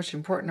place so much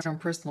importance on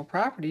personal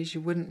properties,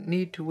 you wouldn't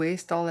need to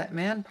waste all that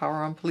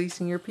manpower on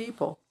policing your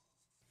people.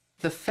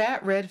 The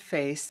fat red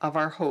face of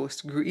our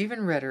host grew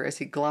even redder as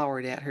he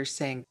glowered at her,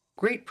 saying,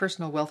 Great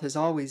personal wealth has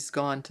always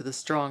gone to the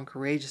strong,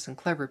 courageous, and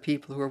clever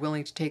people who are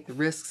willing to take the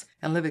risks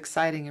and live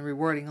exciting and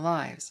rewarding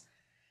lives.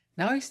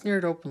 Now he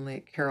sneered openly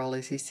at Carol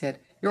as he said,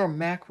 Your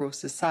macro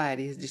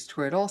society has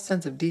destroyed all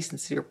sense of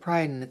decency or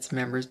pride in its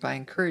members by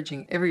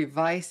encouraging every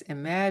vice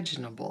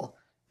imaginable,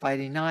 by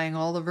denying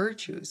all the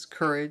virtues,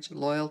 courage,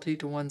 loyalty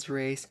to one's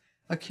race,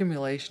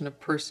 accumulation of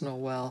personal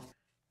wealth.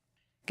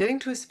 Getting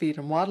to his feet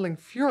and waddling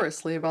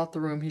furiously about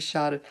the room, he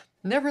shouted,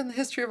 Never in the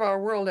history of our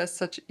world has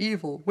such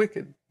evil,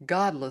 wicked,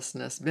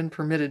 godlessness been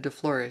permitted to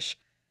flourish.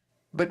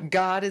 But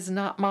God is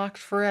not mocked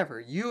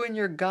forever. You and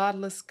your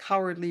godless,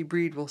 cowardly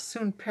breed will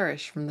soon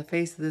perish from the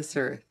face of this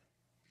earth.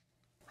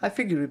 I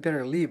figured we'd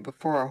better leave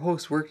before our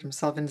host worked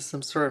himself into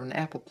some sort of an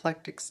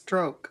apoplectic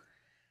stroke.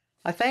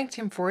 I thanked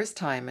him for his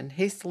time and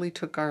hastily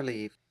took our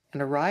leave,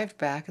 and arrived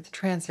back at the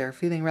Transair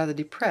feeling rather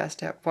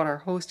depressed at what our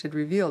host had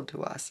revealed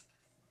to us.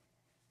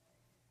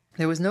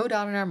 There was no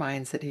doubt in our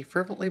minds that he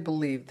fervently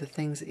believed the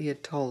things that he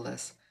had told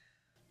us.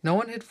 No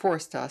one had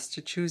forced us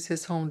to choose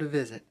his home to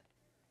visit.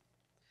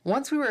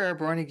 Once we were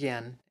airborne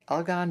again,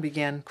 Elgon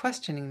began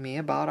questioning me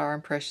about our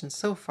impressions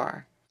so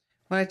far.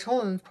 When I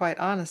told him quite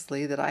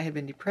honestly that I had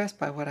been depressed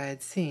by what I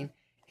had seen,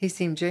 he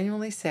seemed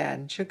genuinely sad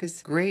and shook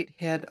his great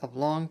head of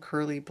long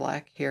curly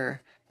black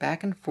hair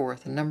back and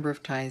forth a number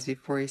of times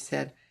before he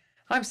said,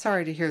 I'm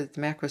sorry to hear that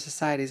the macro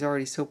society has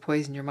already so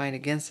poisoned your mind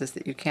against us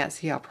that you can't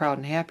see how proud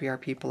and happy our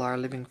people are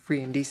living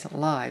free and decent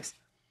lives.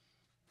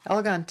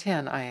 Elgon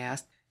X, I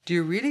asked, do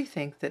you really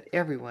think that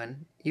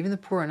everyone, even the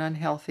poor and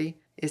unhealthy,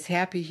 is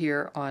happy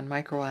here on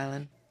Micro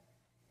Island?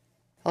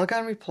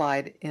 Elgon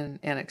replied in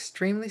an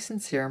extremely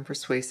sincere and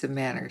persuasive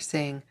manner,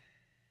 saying,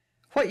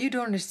 What you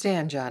don't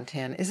understand, John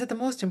X, is that the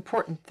most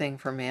important thing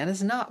for man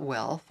is not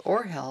wealth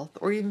or health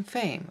or even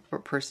fame,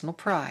 but personal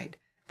pride,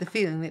 the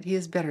feeling that he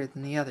is better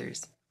than the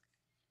others.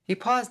 He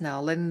paused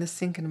now, letting this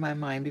sink into my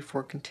mind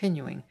before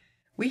continuing.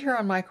 We here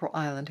on Micro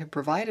Island have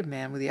provided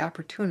man with the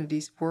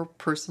opportunities for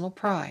personal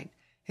pride,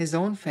 his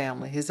own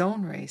family, his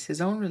own race,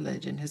 his own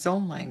religion, his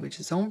own language,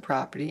 his own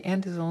property,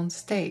 and his own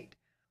state.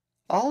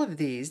 All of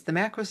these the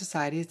macro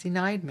society has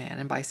denied man,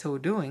 and by so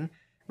doing,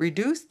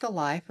 reduced the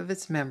life of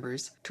its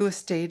members to a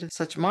state of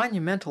such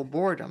monumental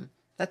boredom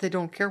that they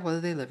don't care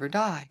whether they live or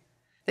die.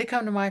 They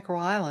come to Micro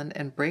Island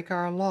and break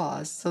our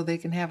laws so they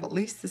can have at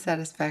least the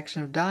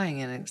satisfaction of dying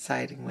in an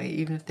exciting way,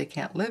 even if they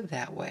can't live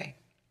that way.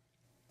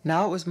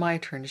 Now it was my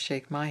turn to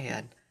shake my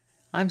head.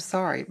 I'm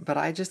sorry, but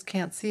I just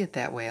can't see it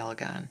that way,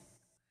 Elgon.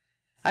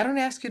 I don't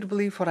ask you to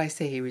believe what I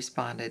say, he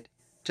responded.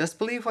 Just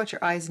believe what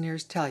your eyes and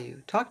ears tell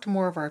you. Talk to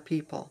more of our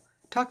people.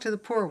 Talk to the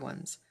poor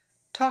ones.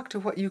 Talk to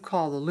what you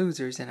call the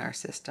losers in our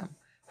system.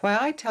 Why,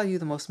 I tell you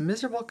the most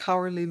miserable,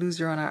 cowardly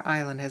loser on our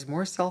island has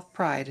more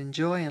self-pride and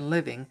joy in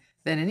living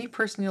than any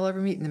person you'll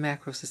ever meet in the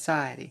Macro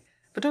Society.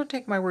 But don't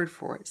take my word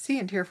for it. See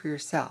and hear for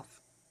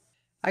yourself."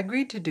 I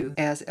agreed to do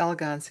as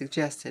Elgon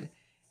suggested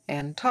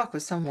and talk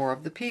with some more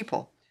of the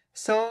people.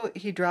 So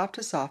he dropped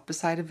us off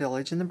beside a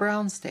village in the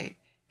Brown State.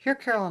 Here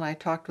Carol and I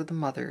talked with the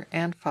mother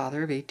and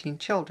father of 18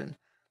 children.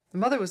 The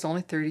mother was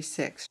only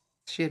 36.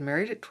 She had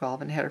married at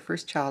 12 and had her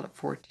first child at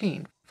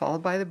 14,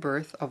 followed by the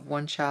birth of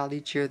one child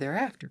each year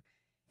thereafter.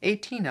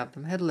 18 of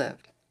them had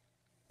lived.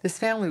 This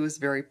family was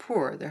very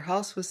poor. Their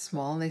house was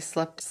small and they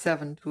slept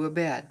 7 to a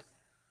bed.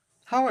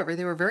 However,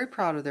 they were very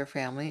proud of their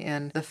family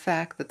and the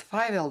fact that the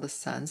 5 eldest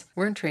sons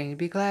were in training to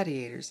be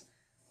gladiators.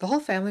 The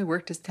whole family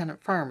worked as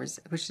tenant farmers,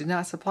 which did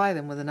not supply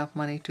them with enough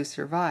money to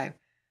survive.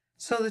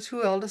 So the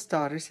 2 eldest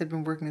daughters had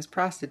been working as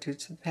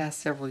prostitutes for the past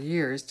several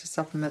years to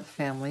supplement the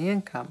family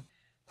income.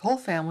 The whole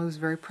family was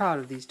very proud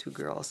of these 2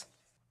 girls.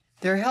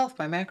 Their health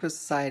by Macro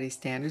Society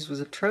standards was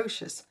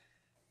atrocious.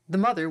 The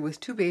mother, with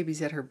 2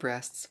 babies at her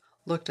breasts,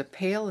 looked a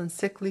pale and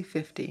sickly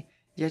 50,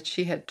 yet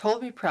she had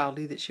told me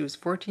proudly that she was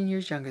 14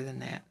 years younger than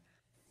that.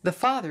 The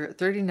father, at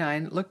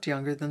 39, looked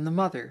younger than the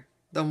mother,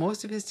 though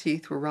most of his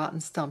teeth were rotten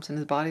stumps and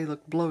his body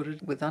looked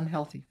bloated with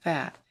unhealthy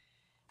fat.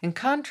 In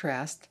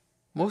contrast,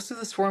 most of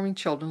the swarming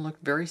children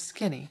looked very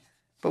skinny,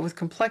 but with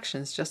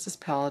complexions just as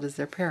pallid as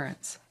their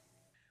parents.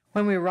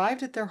 When we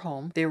arrived at their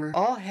home, they were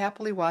all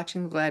happily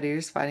watching the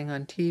gladiators fighting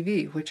on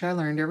TV, which I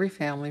learned every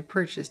family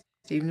purchased,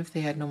 even if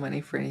they had no money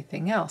for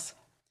anything else.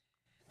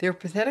 They were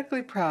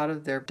pathetically proud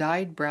of their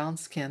dyed brown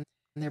skin,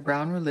 their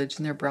brown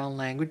religion, their brown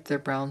language, their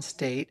brown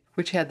state,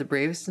 which had the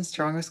bravest and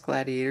strongest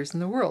gladiators in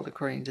the world,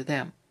 according to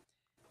them.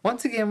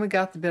 Once again, we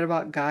got the bit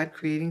about God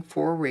creating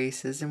 4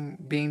 races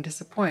and being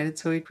disappointed,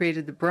 so he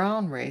created the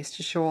brown race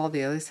to show all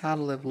the others how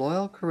to live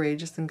loyal,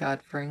 courageous, and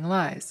God-fearing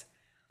lives.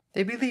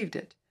 They believed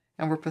it,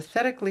 and were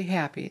pathetically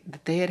happy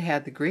that they had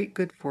had the great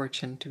good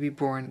fortune to be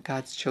born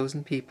God's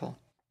chosen people.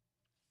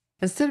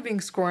 Instead of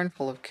being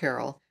scornful of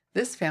Carol,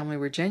 this family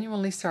were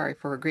genuinely sorry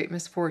for her great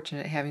misfortune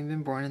at having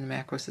been born in the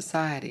Macro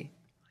Society.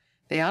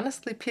 They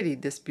honestly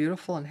pitied this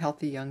beautiful and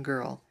healthy young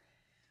girl.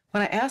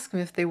 When I asked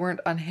them if they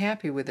weren't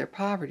unhappy with their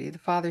poverty, the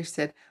father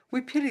said,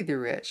 "We pity the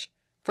rich,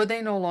 for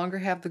they no longer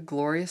have the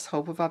glorious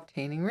hope of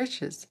obtaining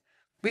riches.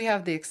 We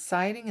have the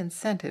exciting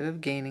incentive of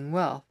gaining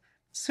wealth.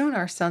 Soon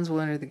our sons will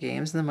enter the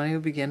games and the money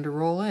will begin to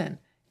roll in.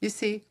 You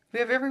see, we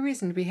have every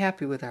reason to be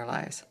happy with our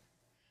lives."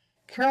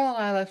 Carol and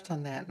I left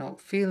on that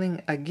note,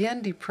 feeling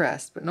again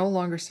depressed, but no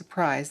longer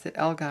surprised that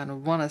Elgon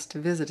would want us to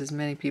visit as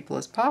many people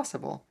as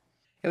possible.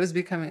 It was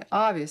becoming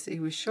obvious that he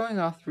was showing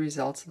off the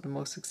results of the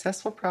most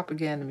successful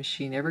propaganda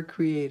machine ever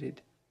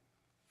created.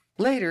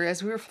 Later,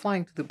 as we were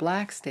flying to the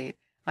Black State,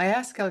 I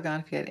asked Elgon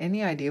if he had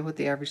any idea what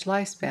the average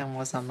lifespan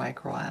was on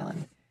Micro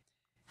Island.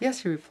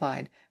 "Yes," he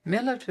replied,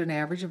 "men live to an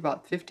average of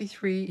about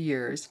 53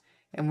 years,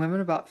 and women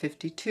about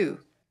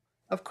 52.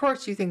 Of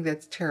course, you think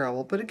that's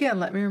terrible, but again,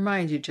 let me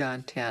remind you,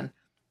 John 10,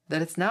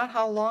 that it's not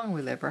how long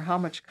we live or how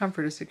much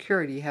comfort or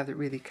security you have that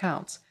really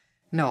counts.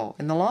 No,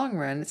 in the long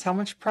run, it's how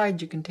much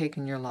pride you can take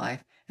in your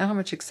life and how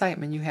much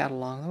excitement you had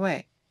along the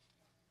way."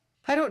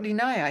 "I don't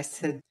deny," I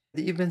said,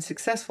 "that you've been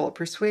successful at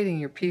persuading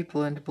your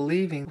people into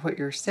believing what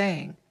you're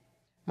saying.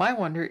 My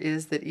wonder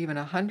is that even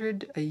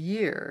 100 a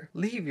year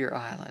leave your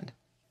island."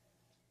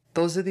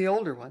 "Those are the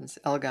older ones,"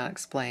 Elgon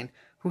explained,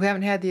 "who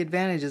haven't had the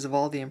advantages of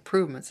all the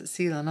improvements that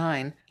Sela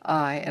 9,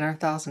 I, and our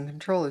 1,000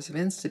 controllers have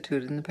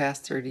instituted in the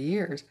past 30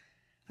 years.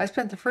 I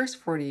spent the first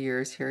 40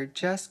 years here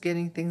just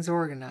getting things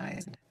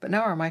organized, but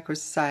now our Micro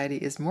Society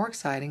is more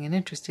exciting and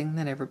interesting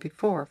than ever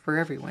before for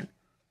everyone."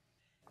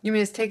 "You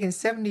mean it's taken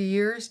 70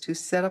 years to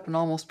set up an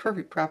almost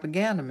perfect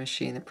propaganda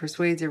machine that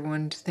persuades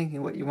everyone into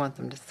thinking what you want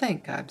them to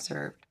think?" I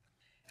observed.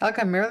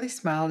 Elgon merely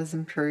smiled his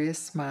imperious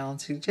smile and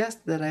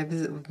suggested that I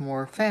visit with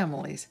more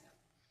families.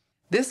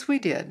 This we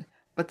did,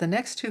 but the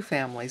next 2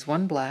 families,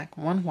 one black,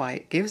 one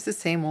white, gave us the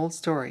same old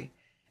story.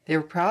 They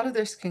were proud of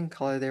their skin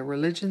color, their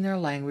religion, their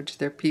language,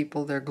 their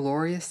people, their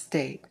glorious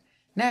state.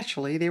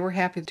 Naturally, they were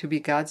happy to be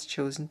God's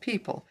chosen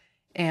people,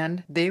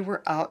 and they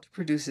were out to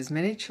produce as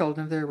many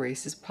children of their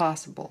race as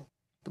possible.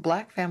 The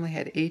black family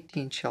had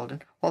 18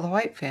 children, while the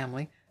white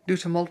family, due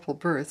to multiple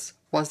births,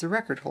 was the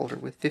record holder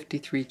with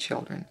 53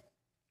 children.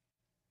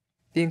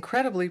 The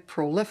incredibly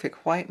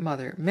prolific white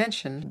mother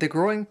mentioned the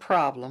growing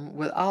problem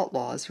with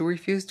outlaws who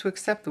refused to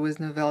accept the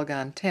wisdom of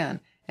Elgon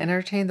 10 and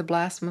entertained the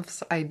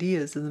blasphemous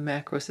ideas of the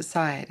Macro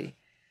Society.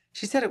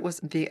 She said it was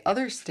the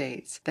other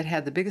states that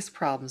had the biggest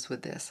problems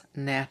with this,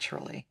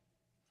 naturally.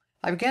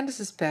 I began to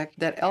suspect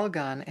that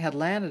Elgon had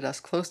landed us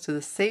close to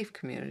the safe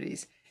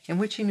communities, in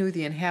which he knew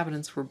the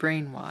inhabitants were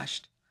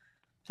brainwashed.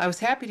 I was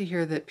happy to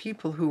hear that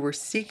people who were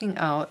seeking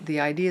out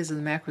the ideas of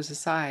the Macro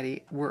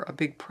Society were a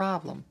big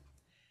problem.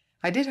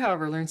 I did,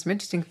 however, learn some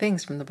interesting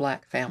things from the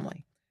black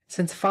family.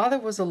 Since father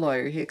was a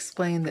lawyer, he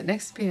explained that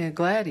next to being a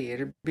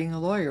gladiator, being a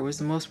lawyer was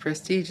the most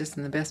prestigious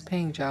and the best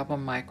paying job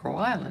on Micro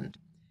Island.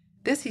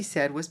 This, he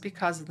said, was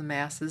because of the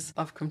masses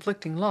of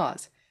conflicting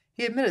laws.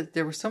 He admitted that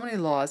there were so many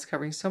laws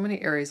covering so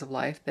many areas of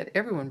life that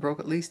everyone broke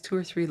at least 2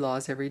 or 3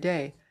 laws every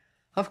day.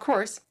 Of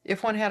course,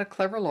 if one had a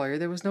clever lawyer,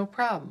 there was no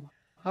problem.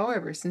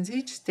 However, since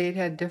each state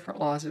had different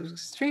laws, it was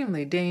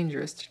extremely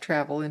dangerous to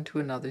travel into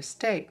another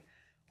state.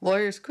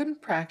 Lawyers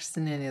couldn't practice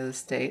in any other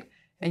state,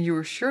 and you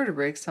were sure to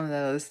break some of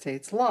that other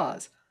state's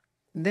laws.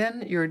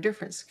 Then your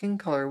different skin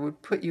color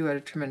would put you at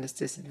a tremendous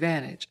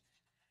disadvantage.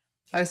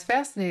 I was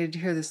fascinated to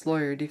hear this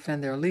lawyer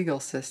defend their legal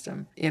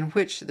system, in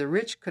which the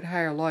rich could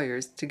hire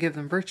lawyers to give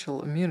them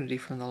virtual immunity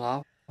from the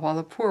law, while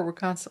the poor were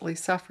constantly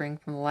suffering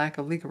from the lack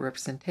of legal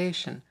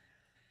representation.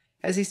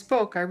 As he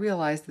spoke, I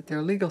realized that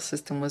their legal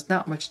system was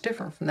not much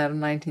different from that of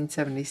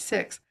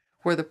 1976,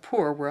 where the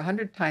poor were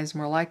 100 times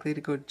more likely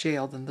to go to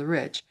jail than the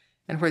rich,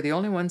 and where the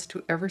only ones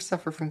to ever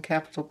suffer from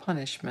capital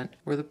punishment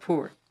were the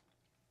poor.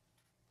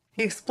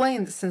 He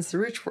explained that since the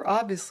rich were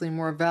obviously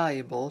more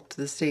valuable to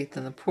the state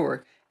than the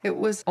poor, it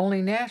was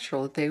only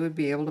natural that they would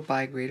be able to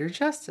buy greater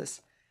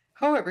justice.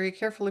 However, he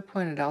carefully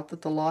pointed out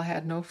that the law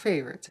had no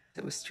favorites.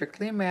 It was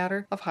strictly a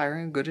matter of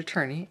hiring a good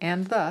attorney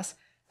and thus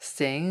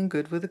staying in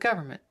good with the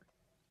government.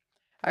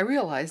 I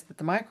realized that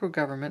the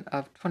micro-government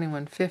of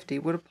 2150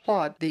 would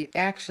applaud the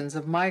actions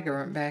of my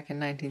government back in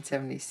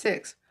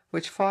 1976,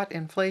 which fought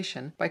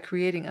inflation by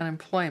creating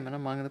unemployment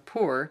among the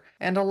poor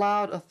and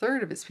allowed a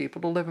third of its people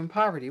to live in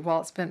poverty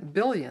while it spent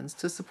billions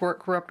to support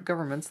corrupt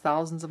governments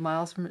thousands of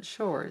miles from its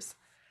shores.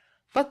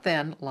 But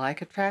then,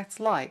 like attracts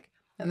like,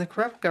 and the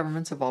corrupt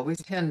governments have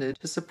always tended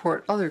to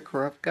support other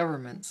corrupt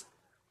governments.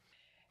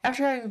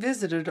 After having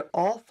visited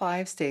all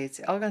 5 states,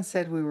 Elgon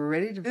said we were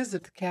ready to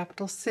visit the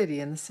capital city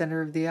in the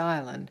center of the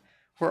island,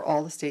 where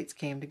all the states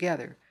came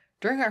together.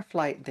 During our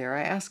flight there,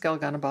 I asked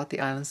Elgon about the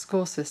island's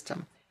school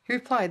system. He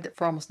replied that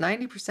for almost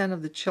 90%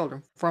 of the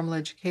children, formal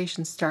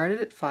education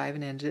started at 5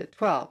 and ended at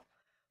 12.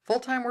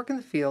 Full-time work in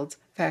the fields,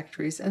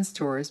 factories, and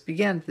stores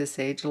began at this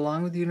age,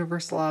 along with the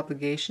universal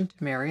obligation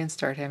to marry and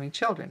start having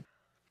children.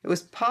 It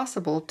was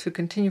possible to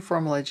continue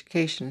formal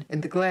education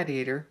in the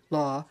gladiator,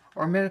 law,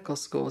 or medical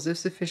schools if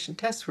sufficient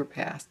tests were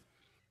passed.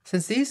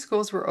 Since these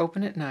schools were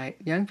open at night,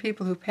 young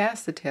people who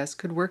passed the test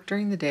could work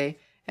during the day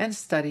and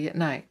study at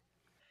night.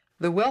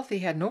 The wealthy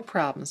had no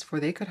problems, for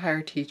they could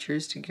hire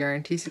teachers to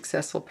guarantee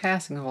successful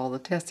passing of all the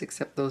tests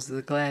except those of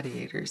the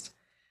gladiators.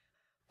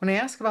 When I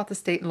asked about the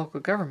state and local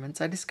governments,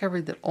 I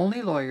discovered that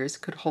only lawyers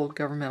could hold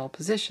governmental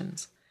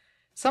positions,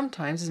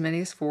 sometimes as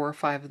many as 4 or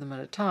 5 of them at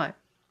a time.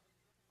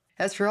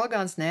 As for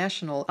Elgon's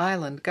national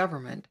island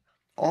government,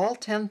 all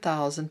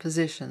 10,000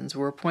 positions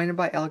were appointed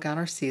by Elgon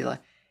or Sila,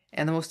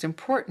 and the most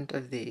important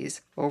of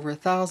these, over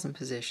 1,000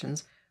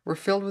 positions, were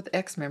filled with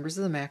ex-members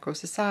of the Macro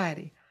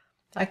Society.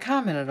 I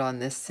commented on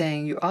this,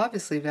 saying you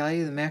obviously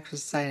value the Macro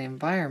Society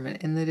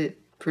environment in that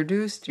it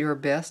produced your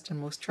best and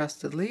most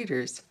trusted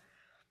leaders.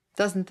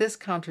 Doesn't this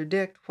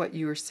contradict what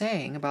you were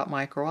saying about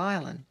Micro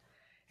Island?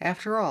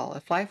 After all,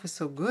 if life was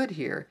so good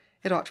here,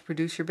 it ought to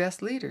produce your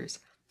best leaders.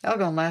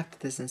 Elgon laughed at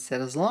this and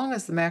said, as long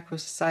as the Macro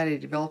Society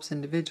develops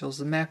individuals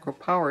with macro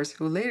powers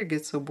who later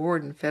get so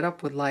bored and fed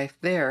up with life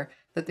there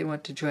that they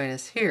want to join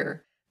us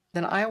here,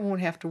 then I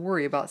won't have to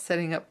worry about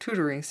setting up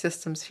tutoring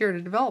systems here to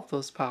develop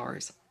those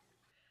powers.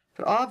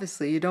 But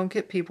obviously you don't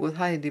get people with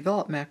highly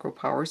developed macro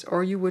powers,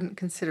 or you wouldn't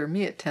consider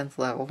me at 10th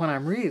level when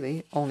I'm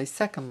really only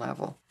 2nd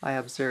level, I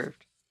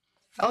observed.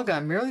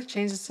 Elgon merely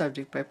changed the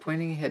subject by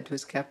pointing ahead to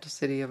his capital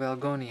city of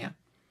Elgonia.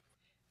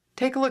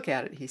 Take a look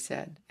at it, he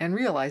said, and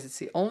realize it's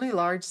the only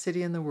large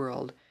city in the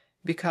world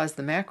because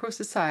the Macro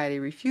Society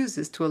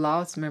refuses to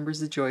allow its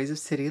members the joys of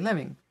city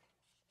living.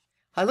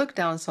 I looked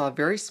down and saw a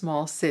very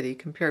small city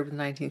compared with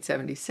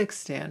 1976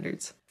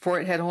 standards, for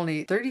it had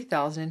only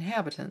 30,000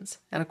 inhabitants,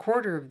 and a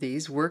quarter of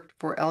these worked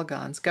for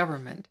Elgon's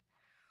government.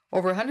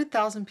 Over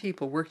 100,000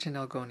 people worked in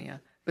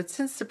Elgonia, but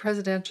since the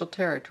presidential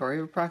territory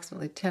of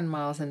approximately 10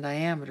 miles in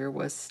diameter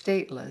was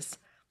stateless,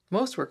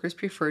 most workers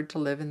preferred to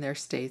live in their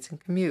states and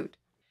commute.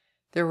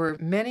 There were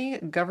many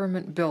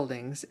government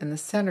buildings in the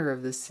center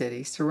of the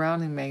city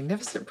surrounding a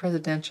magnificent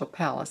presidential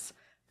palace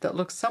that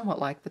looked somewhat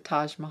like the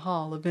Taj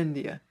Mahal of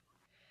India.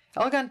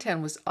 Elgon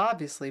Ten was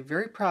obviously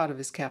very proud of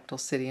his capital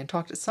city and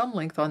talked at some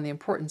length on the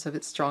importance of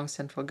its strong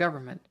central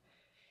government.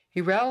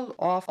 He rattled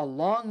off a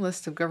long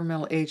list of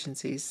governmental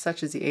agencies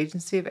such as the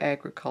Agency of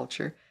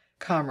Agriculture,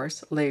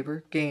 Commerce,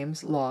 Labor,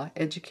 Games, Law,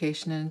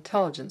 Education, and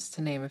Intelligence,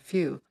 to name a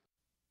few.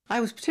 I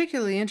was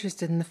particularly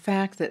interested in the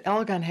fact that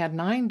Elgon had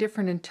 9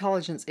 different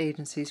intelligence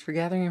agencies for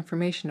gathering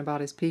information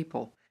about his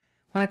people.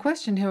 When I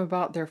questioned him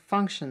about their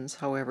functions,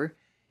 however,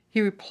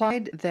 he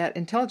replied that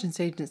intelligence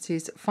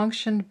agencies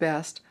functioned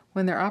best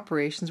when their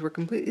operations were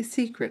completely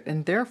secret,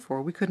 and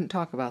therefore we couldn't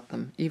talk about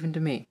them, even to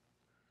me.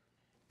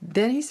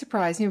 Then he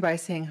surprised me by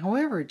saying,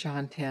 however,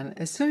 John 10,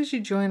 as soon as you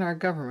join our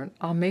government,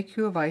 I'll make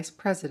you a vice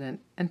president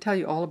and tell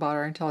you all about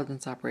our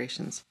intelligence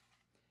operations.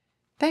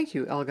 Thank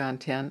you, Elgon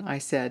 10, I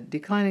said,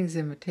 declining his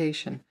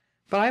invitation,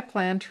 but I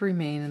plan to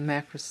remain in the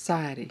Macro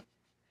Society.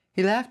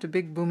 He laughed a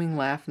big booming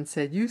laugh and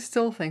said, you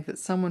still think that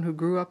someone who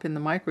grew up in the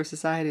Micro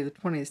Society of the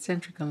 20th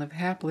century can live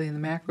happily in the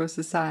Macro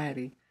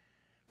Society.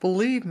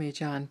 Believe me,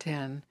 John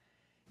 10,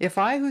 if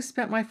I, who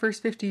spent my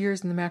first 50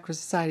 years in the Macro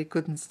Society,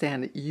 couldn't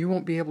stand it, you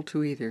won't be able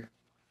to either.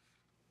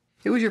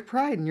 It was your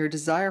pride and your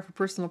desire for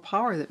personal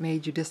power that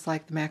made you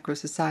dislike the Macro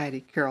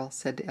Society, Carol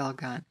said to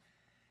Elgon.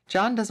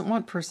 John doesn't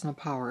want personal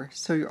power,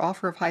 so your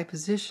offer of high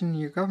position in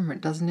your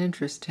government doesn't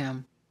interest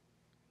him."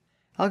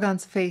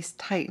 Elgon's face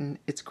tightened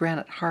its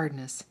granite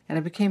hardness, and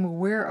I became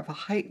aware of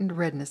a heightened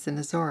redness in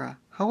his aura.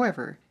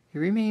 However, he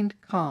remained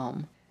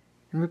calm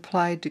and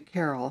replied to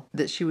Carol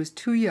that she was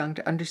too young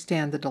to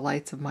understand the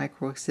delights of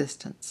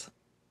microexistence.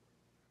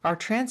 Our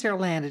transair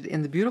landed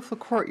in the beautiful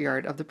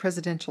courtyard of the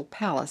presidential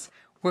palace,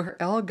 where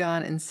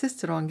Elgon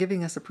insisted on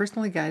giving us a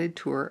personally guided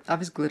tour of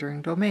his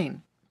glittering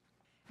domain.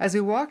 As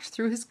we walked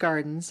through his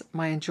gardens,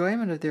 my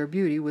enjoyment of their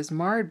beauty was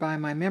marred by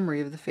my memory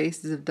of the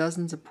faces of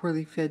dozens of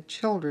poorly fed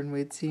children we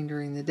had seen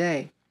during the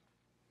day.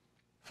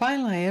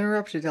 Finally, I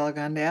interrupted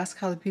Elgon to ask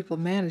how the people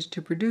managed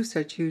to produce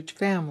such huge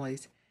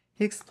families.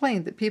 He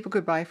explained that people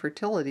could buy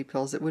fertility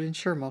pills that would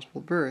ensure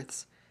multiple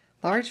births.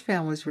 Large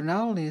families were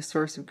not only a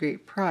source of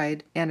great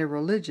pride and a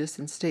religious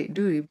and state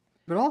duty,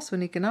 but also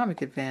an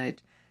economic advantage,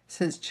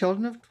 since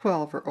children of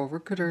 12 or over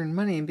could earn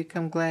money and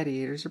become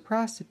gladiators or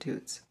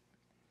prostitutes.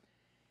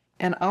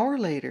 An hour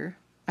later,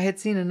 I had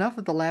seen enough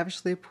of the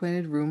lavishly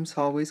appointed rooms,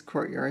 hallways,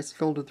 courtyards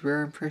filled with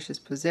rare and precious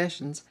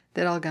possessions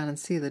that Elgon and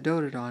Selah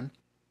doted on.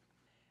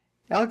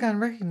 Elgon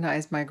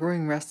recognized my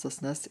growing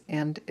restlessness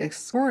and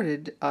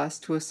escorted us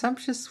to a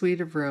sumptuous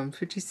suite of rooms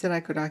which he said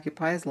I could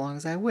occupy as long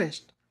as I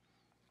wished.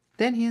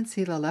 Then he and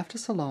Selah left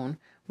us alone,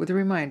 with a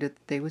reminder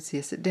that they would see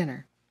us at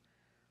dinner.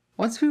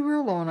 Once we were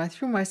alone, I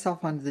threw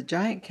myself onto the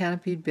giant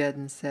canopied bed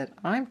and said,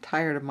 "I'm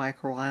tired of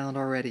Micro Island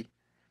already.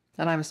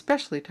 And I'm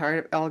especially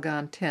tired of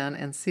Elgon 10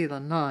 and Selah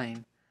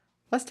 9.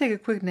 Let's take a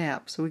quick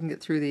nap so we can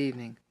get through the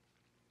evening."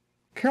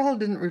 Carol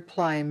didn't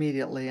reply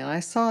immediately, and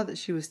I saw that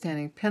she was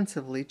standing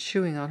pensively,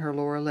 chewing on her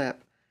lower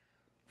lip.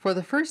 For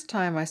the first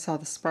time I saw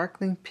the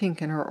sparkling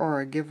pink in her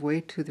aura give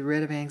way to the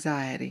red of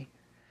anxiety.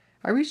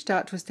 I reached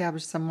out to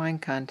establish some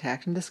mind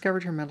contact and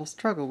discovered her mental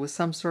struggle with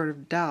some sort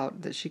of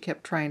doubt that she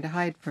kept trying to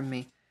hide from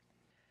me.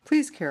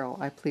 "Please, Carol,"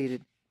 I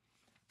pleaded.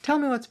 "Tell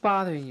me what's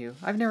bothering you.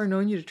 I've never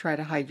known you to try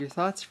to hide your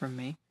thoughts from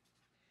me."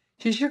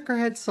 She shook her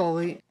head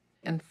slowly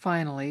and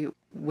finally,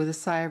 with a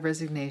sigh of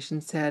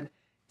resignation, said,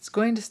 "It's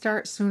going to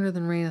start sooner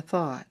than Raina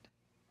thought."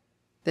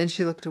 Then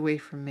she looked away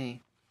from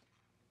me.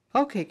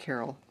 "Okay,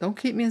 Carol, don't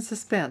keep me in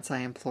suspense," I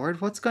implored.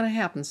 "What's going to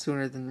happen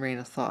sooner than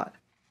Raina thought?"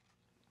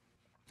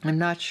 "I'm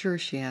not sure,"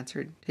 she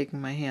answered,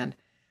 taking my hand.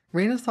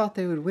 "Raina thought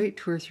they would wait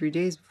 2 or 3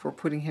 days before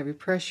putting heavy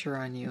pressure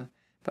on you,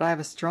 but I have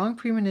a strong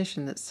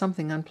premonition that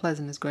something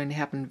unpleasant is going to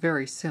happen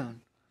very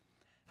soon."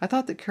 I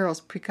thought that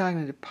Carol's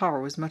precognitive power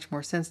was much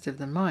more sensitive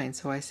than mine,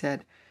 so I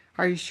said,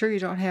 "Are you sure you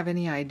don't have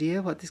any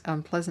idea what this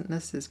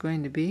unpleasantness is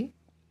going to be?"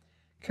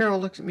 Carol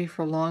looked at me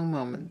for a long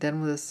moment, then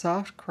with a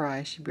soft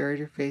cry she buried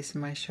her face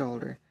in my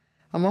shoulder.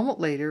 A moment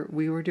later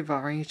we were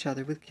devouring each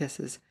other with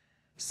kisses.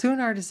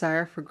 Soon our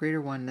desire for greater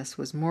oneness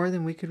was more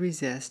than we could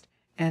resist,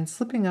 and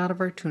slipping out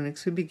of our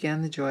tunics we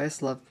began the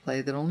joyous love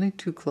play that only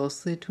two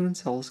closely attuned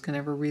souls can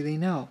ever really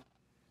know.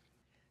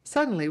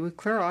 Suddenly, with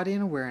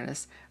clairaudient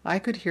awareness, I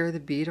could hear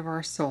the beat of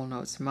our soul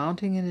notes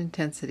mounting in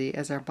intensity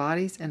as our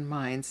bodies and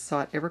minds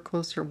sought ever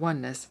closer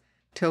oneness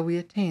till we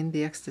attained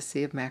the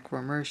ecstasy of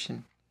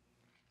macro-immersion.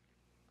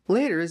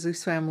 Later, as we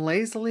swam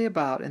lazily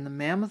about in the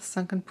mammoth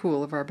sunken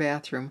pool of our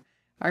bathroom,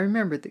 I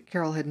remembered that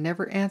Carol had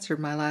never answered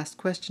my last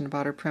question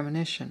about her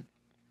premonition.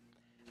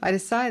 I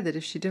decided that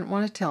if she didn't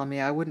want to tell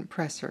me, I wouldn't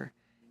press her.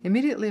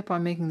 Immediately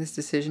upon making this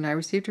decision, I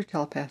received her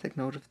telepathic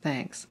note of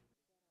thanks.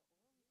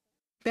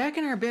 Back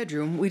in our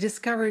bedroom, we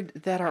discovered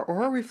that our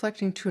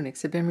aura-reflecting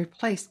tunics had been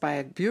replaced by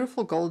a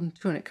beautiful golden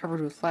tunic covered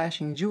with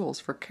flashing jewels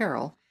for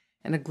Carol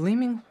and a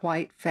gleaming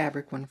white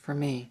fabric one for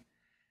me.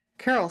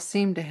 Carol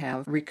seemed to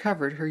have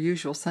recovered her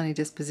usual sunny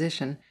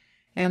disposition,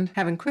 and,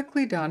 having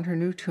quickly donned her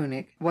new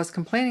tunic, was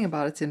complaining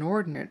about its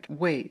inordinate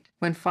weight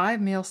when 5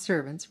 male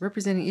servants,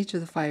 representing each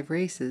of the 5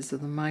 races of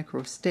the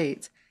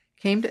micro-states,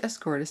 came to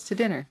escort us to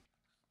dinner.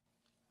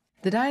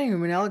 The dining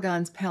room in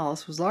Elgon's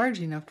palace was large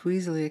enough to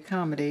easily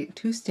accommodate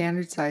 2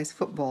 standard-sized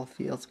football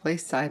fields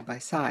placed side by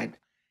side,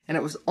 and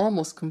it was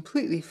almost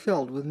completely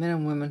filled with men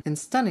and women in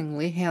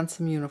stunningly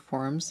handsome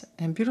uniforms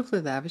and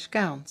beautifully lavish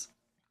gowns.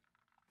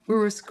 We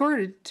were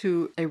escorted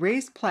to a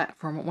raised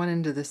platform at one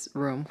end of this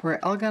room,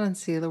 where Elgon and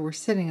Selah were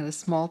sitting at a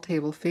small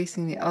table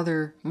facing the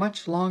other,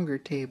 much longer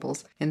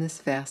tables in this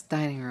vast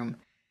dining room.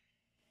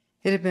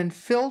 It had been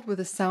filled with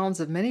the sounds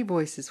of many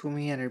voices when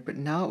we entered, but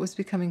now it was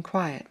becoming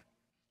quiet.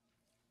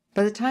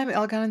 By the time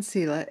Elgon and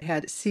Selah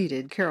had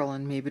seated Carol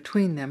and me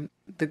between them,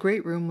 the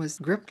great room was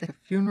gripped in a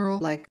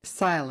funeral-like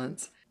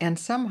silence, and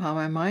somehow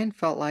my mind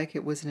felt like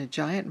it was in a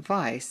giant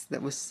vice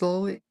that was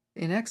slowly,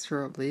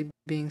 inexorably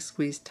being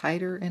squeezed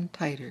tighter and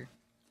tighter.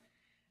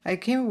 I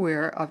became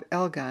aware of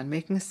Elgon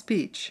making a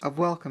speech of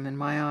welcome in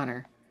my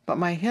honor, but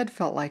my head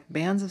felt like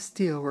bands of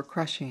steel were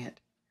crushing it.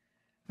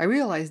 I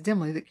realized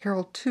dimly that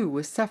Carol, too,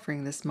 was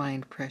suffering this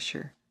mind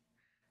pressure.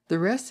 The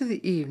rest of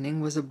the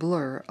evening was a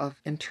blur of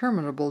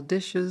interminable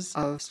dishes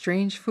of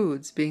strange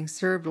foods being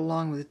served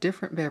along with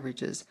different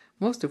beverages,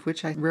 most of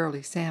which I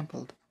rarely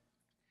sampled.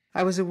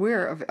 I was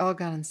aware of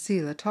Elgon and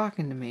Selah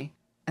talking to me,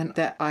 and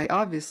that I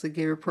obviously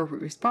gave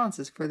appropriate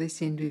responses, for they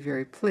seemed to be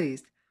very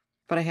pleased,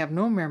 but I have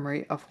no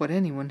memory of what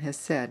anyone has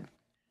said.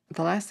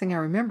 The last thing I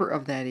remember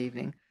of that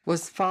evening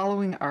was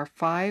following our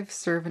 5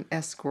 servant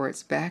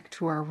escorts back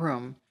to our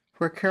room,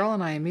 where Carol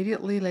and I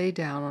immediately lay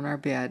down on our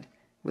bed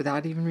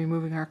without even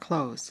removing our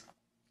clothes.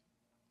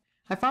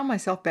 I found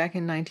myself back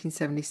in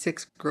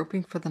 1976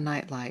 groping for the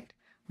nightlight,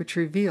 which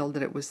revealed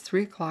that it was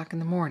 3 o'clock in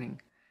the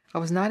morning. I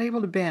was not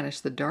able to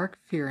banish the dark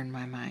fear in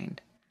my mind.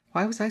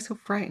 Why was I so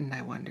frightened,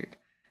 I wondered?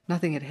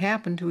 Nothing had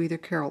happened to either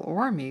Carol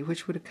or me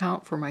which would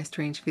account for my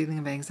strange feeling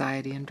of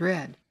anxiety and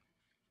dread.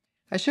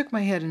 I shook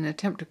my head in an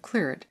attempt to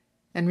clear it,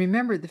 and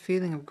remembered the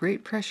feeling of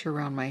great pressure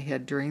around my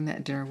head during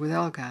that dinner with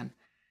Elgon.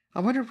 I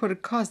wondered what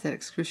had caused that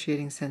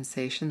excruciating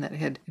sensation that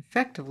had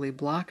effectively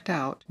blocked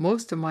out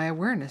most of my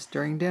awareness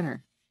during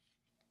dinner.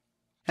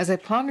 As I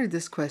pondered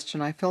this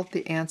question, I felt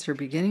the answer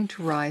beginning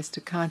to rise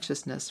to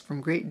consciousness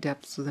from great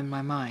depths within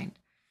my mind.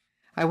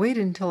 I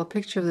waited until a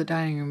picture of the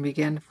dining room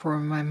began to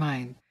form in my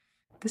mind.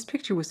 This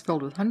picture was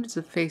filled with hundreds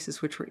of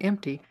faces which were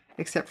empty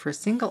except for a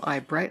single eye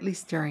brightly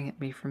staring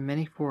at me from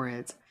many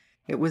foreheads.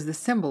 It was the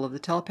symbol of the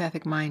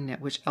telepathic mind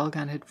net which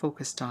Elgon had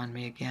focused on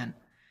me again.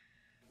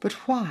 But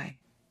why?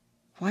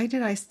 Why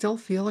did I still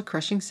feel a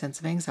crushing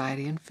sense of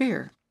anxiety and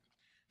fear?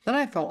 Then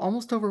I felt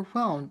almost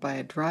overwhelmed by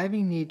a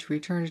driving need to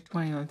return to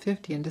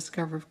 2150 and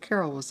discover if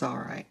Carol was all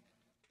right.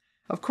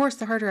 Of course,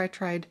 the harder I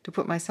tried to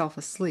put myself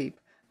asleep,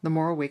 the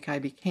more awake I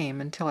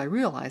became, until I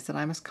realized that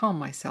I must calm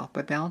myself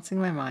by balancing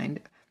my mind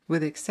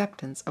with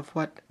acceptance of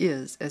what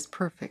is as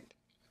perfect.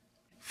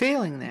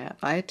 Failing that,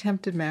 I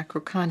attempted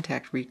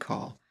macro-contact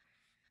recall.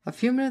 A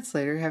few minutes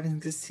later,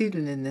 having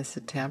succeeded in this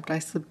attempt, I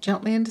slipped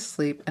gently into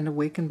sleep and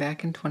awakened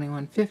back in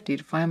 2150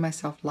 to find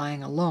myself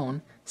lying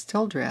alone,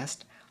 still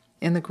dressed,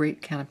 in the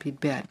great canopied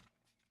bed.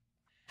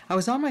 I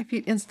was on my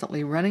feet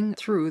instantly, running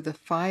through the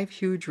 5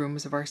 huge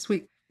rooms of our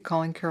suite,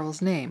 calling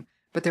Carol's name,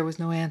 but there was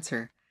no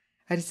answer.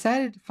 I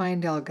decided to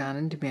find Elgon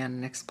and demand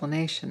an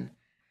explanation.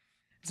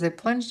 As I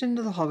plunged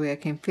into the hallway, I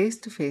came face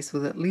to face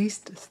with at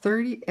least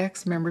 30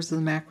 ex-members of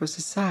the Macro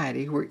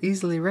Society who were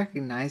easily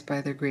recognized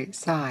by their great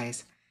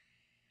size.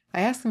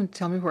 I asked them to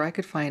tell me where I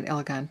could find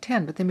Elgon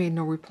 10, but they made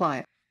no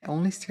reply,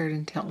 only stared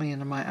intently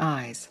into my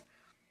eyes.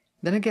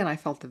 Then again I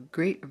felt the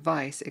great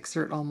vice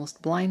exert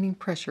almost blinding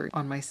pressure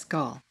on my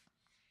skull.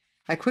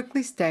 I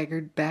quickly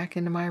staggered back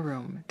into my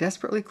room,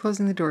 desperately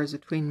closing the doors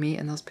between me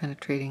and those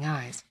penetrating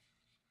eyes.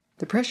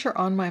 The pressure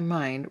on my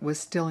mind was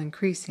still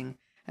increasing,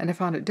 and I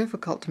found it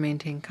difficult to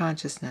maintain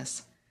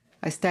consciousness.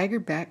 I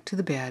staggered back to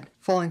the bed,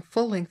 falling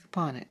full length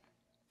upon it.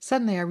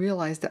 Suddenly I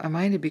realized that my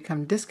mind had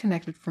become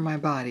disconnected from my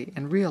body,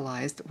 and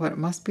realized what it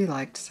must be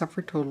like to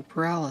suffer total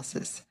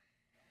paralysis.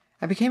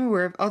 I became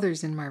aware of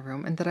others in my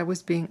room and that I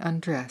was being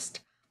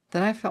undressed.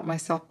 Then I felt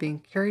myself being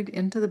carried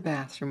into the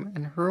bathroom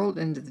and hurled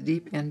into the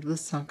deep end of the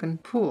sunken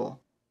pool.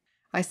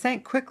 I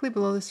sank quickly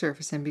below the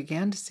surface and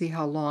began to see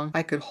how long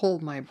I could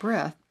hold my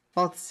breath,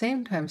 while at the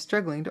same time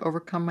struggling to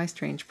overcome my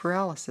strange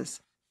paralysis.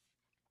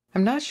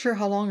 I'm not sure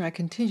how long I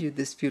continued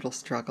this futile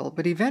struggle,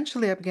 but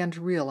eventually I began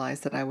to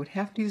realize that I would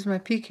have to use my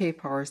PK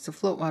powers to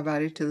float my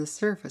body to the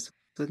surface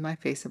with my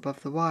face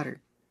above the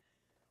water.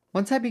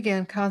 Once I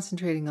began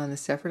concentrating on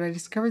this effort, I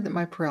discovered that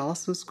my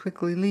paralysis was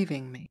quickly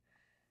leaving me.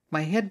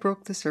 My head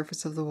broke the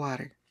surface of the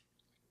water.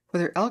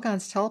 Whether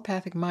Elgon's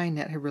telepathic mind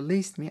net had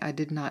released me, I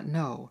did not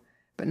know,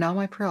 but now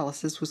my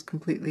paralysis was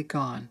completely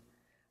gone.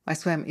 I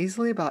swam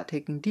easily about,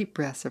 taking deep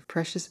breaths of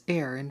precious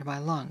air into my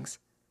lungs.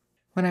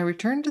 When I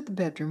returned to the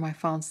bedroom, I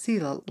found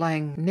Selah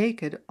lying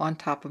naked on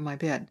top of my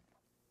bed.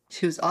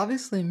 She was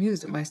obviously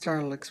amused at my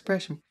startled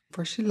expression,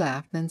 for she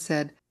laughed and then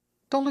said,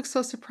 "Don't look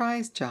so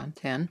surprised, John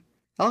 10.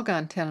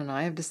 Elgon 10 and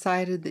I have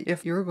decided that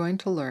if you are going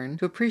to learn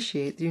to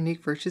appreciate the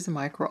unique virtues of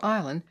Micro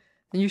Island,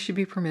 then you should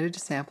be permitted to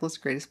sample its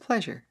greatest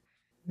pleasure,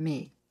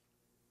 me."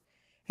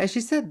 As she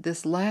said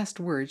this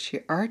last word, she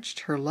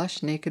arched her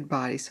lush naked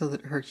body so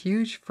that her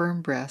huge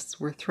firm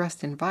breasts were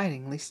thrust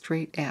invitingly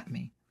straight at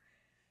me.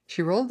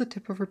 She rolled the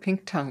tip of her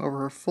pink tongue over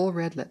her full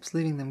red lips,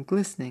 leaving them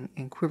glistening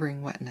in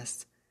quivering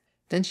wetness.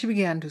 Then she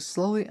began to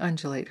slowly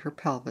undulate her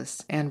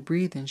pelvis and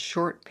breathe in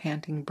short,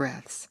 panting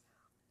breaths.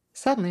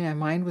 Suddenly my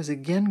mind was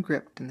again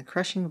gripped in the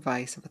crushing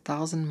vice of a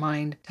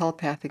thousand-mind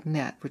telepathic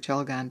net which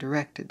Elgon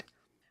directed.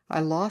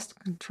 I lost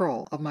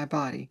control of my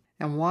body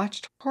and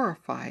watched,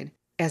 horrified,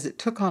 as it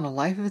took on a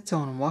life of its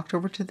own and walked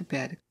over to the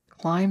bed,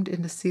 climbed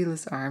into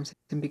Selah's arms,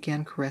 and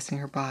began caressing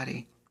her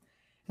body.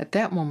 At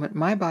that moment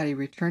my body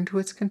returned to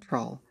its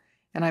control,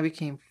 and I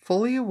became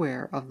fully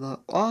aware of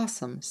the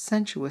awesome,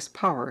 sensuous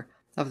power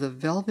of the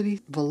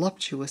velvety,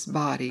 voluptuous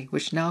body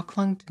which now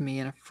clung to me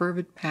in a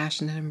fervid,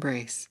 passionate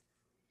embrace.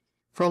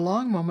 For a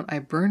long moment I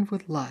burned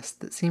with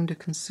lust that seemed to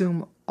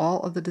consume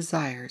all of the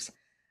desires.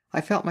 I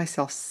felt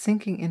myself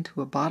sinking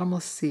into a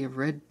bottomless sea of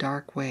red,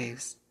 dark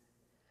waves.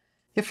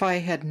 If I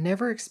had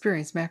never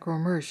experienced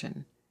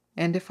macro-immersion,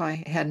 and if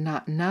I had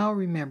not now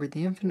remembered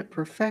the infinite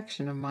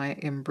perfection of my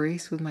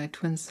embrace with my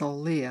twin soul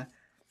Leah,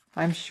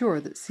 I am sure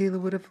that Selah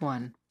would have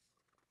won.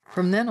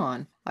 From then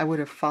on, I would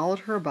have followed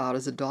her about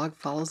as a dog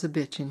follows a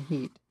bitch in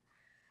heat.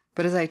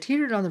 But as I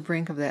teetered on the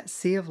brink of that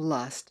sea of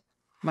lust,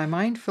 my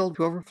mind filled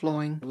to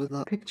overflowing with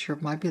the picture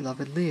of my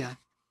beloved Leah.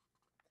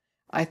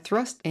 I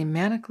thrust a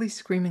manically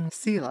screaming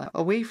Selah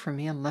away from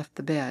me and left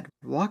the bed,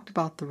 walked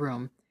about the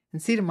room,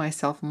 and seated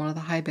myself in one of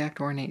the high-backed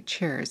ornate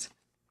chairs.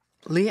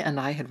 Leah and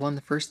I had won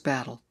the first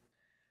battle.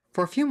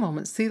 For a few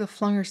moments Selah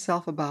flung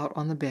herself about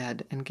on the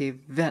bed and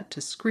gave vent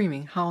to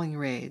screaming, howling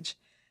rage.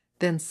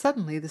 Then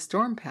suddenly the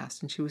storm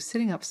passed, and she was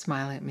sitting up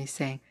smiling at me,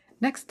 saying,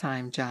 "Next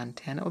time, John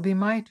 10, it will be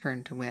my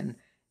turn to win,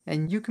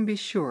 and you can be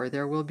sure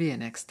there will be a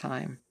next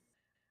time."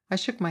 I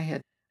shook my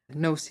head.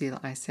 "No,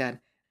 Selah," I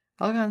said.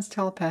 "Elgon's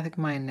telepathic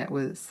mind net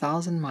with its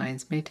 1,000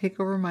 minds may take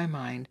over my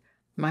mind,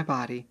 my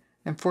body,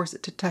 and force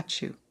it to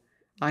touch you.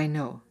 I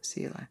know,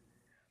 Selah.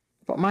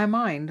 But my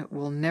mind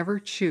will never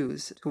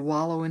choose to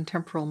wallow in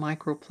temporal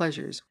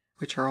micro-pleasures,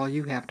 which are all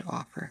you have to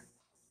offer."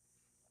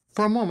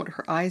 For a moment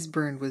her eyes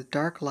burned with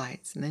dark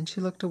lights, and then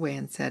she looked away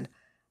and said,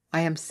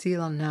 "I am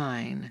Selah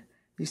 9.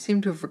 You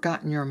seem to have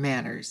forgotten your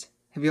manners.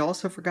 Have you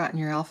also forgotten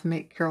your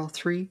alphamate Carol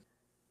 3?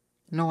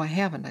 "No, I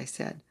haven't," I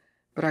said.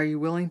 "But are you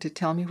willing to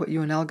tell me what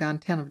you and Elgon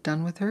 10 have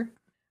done with her?"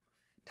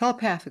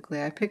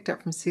 Telepathically, I picked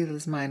up from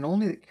Selah's mind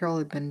only that Carol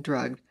had been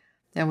drugged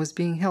and was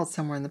being held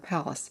somewhere in the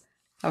palace.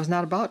 I was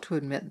not about to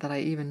admit that I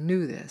even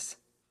knew this.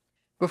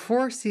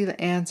 Before Selah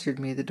answered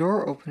me, the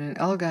door opened and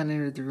Elgon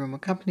entered the room,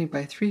 accompanied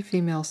by 3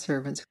 female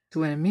servants,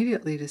 who went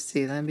immediately to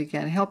Selah and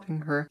began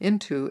helping her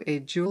into a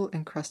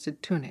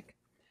jewel-encrusted tunic.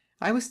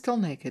 I was still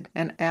naked,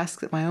 and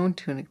asked that my own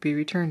tunic be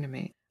returned to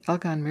me.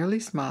 Elgon merely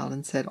smiled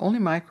and said, "Only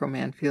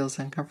Microman feels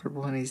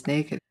uncomfortable when he's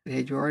naked.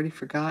 Had you already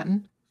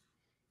forgotten?"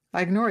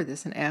 I ignored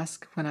this and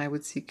asked when I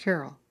would see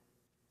Carol.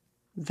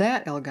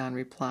 "That," Elgon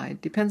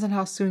replied, "depends on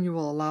how soon you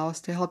will allow us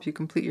to help you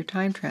complete your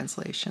time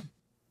translation."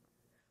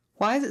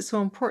 "Why is it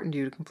so important to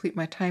you to complete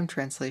my time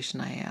translation?"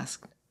 I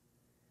asked.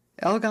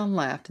 Elgon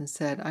laughed and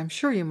said, "I'm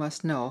sure you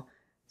must know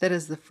that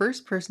as the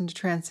first person to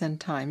transcend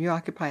time, you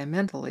occupy a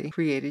mentally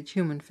created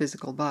human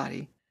physical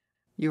body.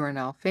 You are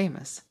now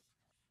famous.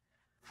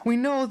 We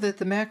know that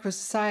the Macro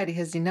Society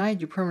has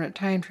denied you permanent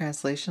time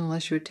translation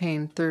unless you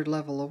attain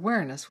third-level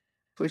awareness,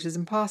 which is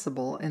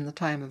impossible in the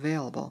time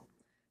available.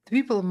 The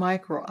people of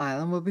Micro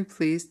Island will be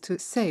pleased to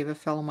save a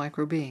fellow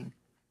micro being."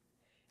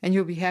 "And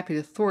you'll be happy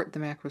to thwart the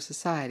Macro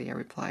Society," I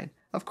replied.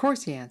 "Of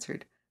course," he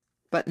answered.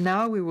 "But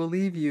now we will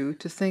leave you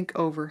to think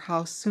over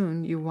how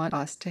soon you want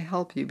us to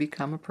help you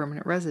become a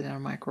permanent resident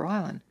on Micro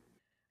Island."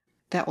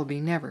 "That will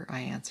be never," I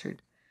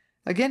answered.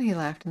 Again he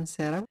laughed and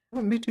said, "I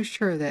wouldn't be too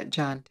sure of that,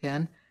 John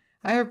 10.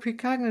 I have a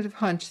precognitive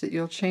hunch that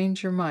you'll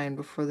change your mind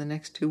before the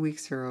next 2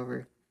 weeks are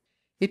over."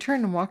 He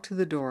turned and walked to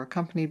the door,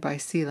 accompanied by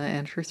Selah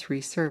and her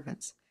 3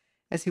 servants.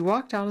 As he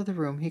walked out of the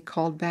room, he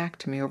called back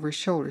to me over his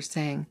shoulder,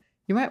 saying,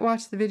 "You might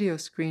watch the video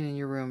screen in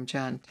your room,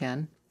 John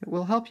 10. It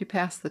will help you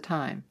pass the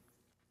time."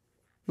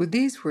 With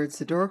these words,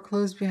 the door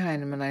closed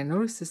behind him, and I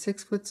noticed the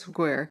 6-foot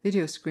square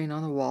video screen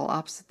on the wall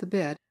opposite the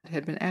bed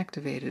had been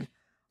activated.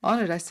 On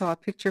it I saw a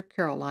picture of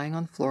Carol lying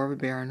on the floor of a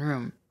barren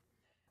room.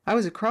 I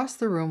was across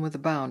the room with a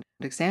bound,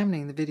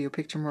 examining the video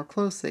picture more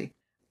closely.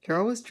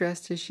 Carol was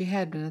dressed as she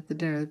had been at the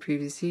dinner the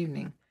previous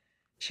evening.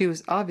 She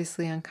was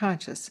obviously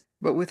unconscious,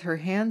 but with her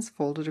hands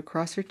folded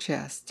across her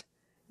chest,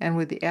 and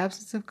with the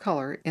absence of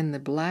color in the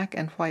black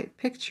and white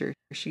picture,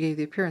 she gave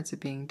the appearance of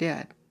being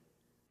dead.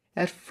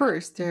 At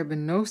first there had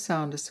been no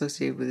sound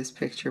associated with this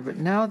picture, but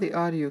now the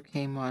audio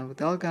came on with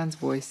Elgon's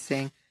voice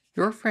saying,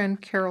 "Your friend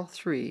Carol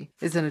 3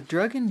 is in a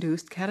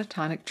drug-induced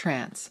catatonic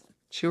trance.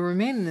 She will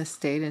remain in this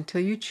state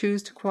until you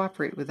choose to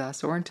cooperate with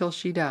us or until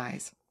she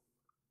dies."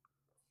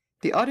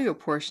 The audio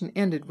portion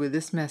ended with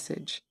this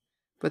message,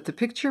 but the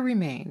picture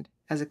remained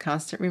as a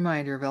constant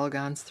reminder of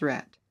Elgon's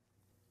threat.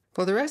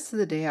 For the rest of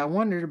the day I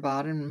wandered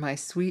about in my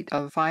suite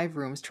of 5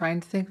 rooms trying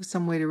to think of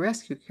some way to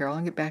rescue Carol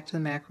and get back to the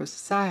Macro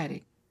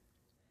Society.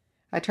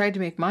 I tried to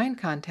make mind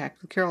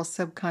contact with Carol's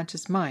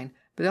subconscious mind,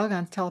 but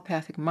Elgon's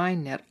telepathic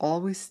mind net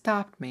always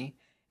stopped me,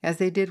 as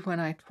they did when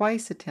I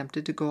twice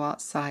attempted to go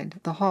outside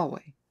the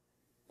hallway.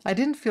 I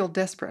didn't feel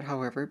desperate,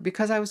 however,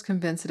 because I was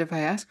convinced that if I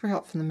asked for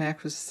help from the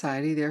Macro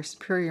Society, their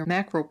superior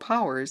macro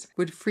powers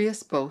would free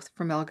us both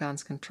from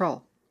Elgon's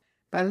control.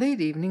 By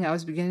late evening, I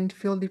was beginning to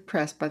feel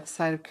depressed by the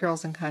sight of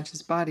Carol's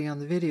unconscious body on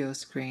the video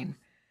screen.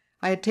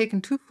 I had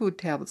taken 2 food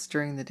tablets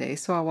during the day,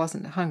 so I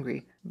wasn't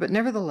hungry, but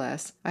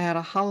nevertheless, I had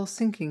a hollow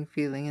sinking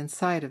feeling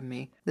inside of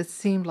me that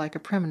seemed like a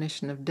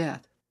premonition of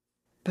death.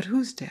 But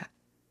whose death?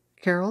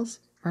 Carol's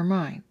or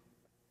mine?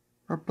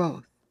 Or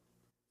both?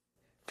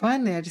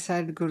 Finally, I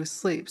decided to go to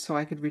sleep so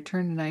I could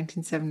return to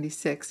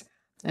 1976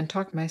 and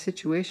talk my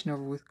situation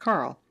over with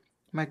Carl,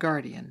 my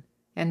guardian,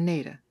 and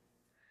Nada.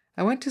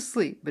 I went to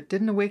sleep, but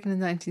didn't awaken in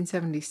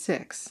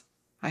 1976.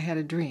 I had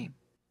a dream.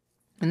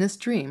 In this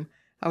dream,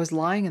 I was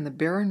lying in the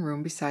barren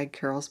room beside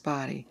Carol's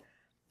body.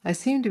 I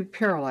seemed to be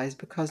paralyzed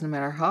because no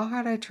matter how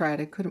hard I tried,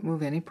 I couldn't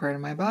move any part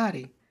of my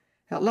body.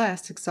 At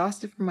last,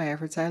 exhausted from my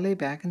efforts, I lay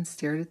back and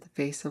stared at the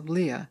face of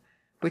Leah,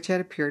 which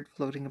had appeared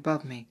floating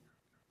above me.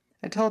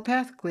 I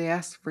telepathically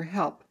asked for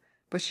help,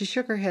 but she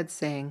shook her head,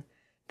 saying,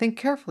 "Think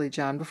carefully,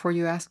 John, before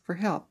you ask for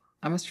help.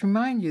 I must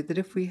remind you that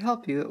if we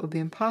help you, it will be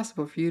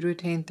impossible for you to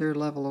attain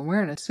third-level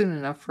awareness soon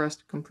enough for us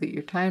to complete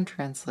your time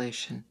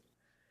translation."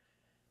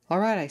 "All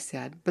right," I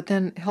said, "but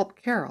then help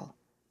Carol.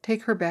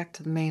 Take her back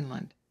to the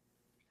mainland."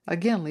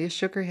 Again Leah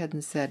shook her head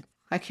and said,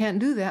 "I can't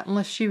do that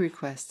unless she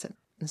requests it.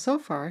 And so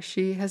far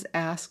she has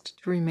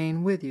asked to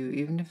remain with you,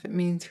 even if it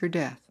means her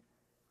death."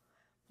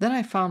 Then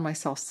I found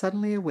myself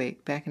suddenly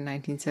awake back in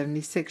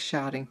 1976,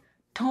 shouting,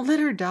 "Don't let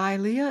her die,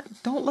 Leah!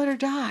 Don't let her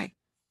die!"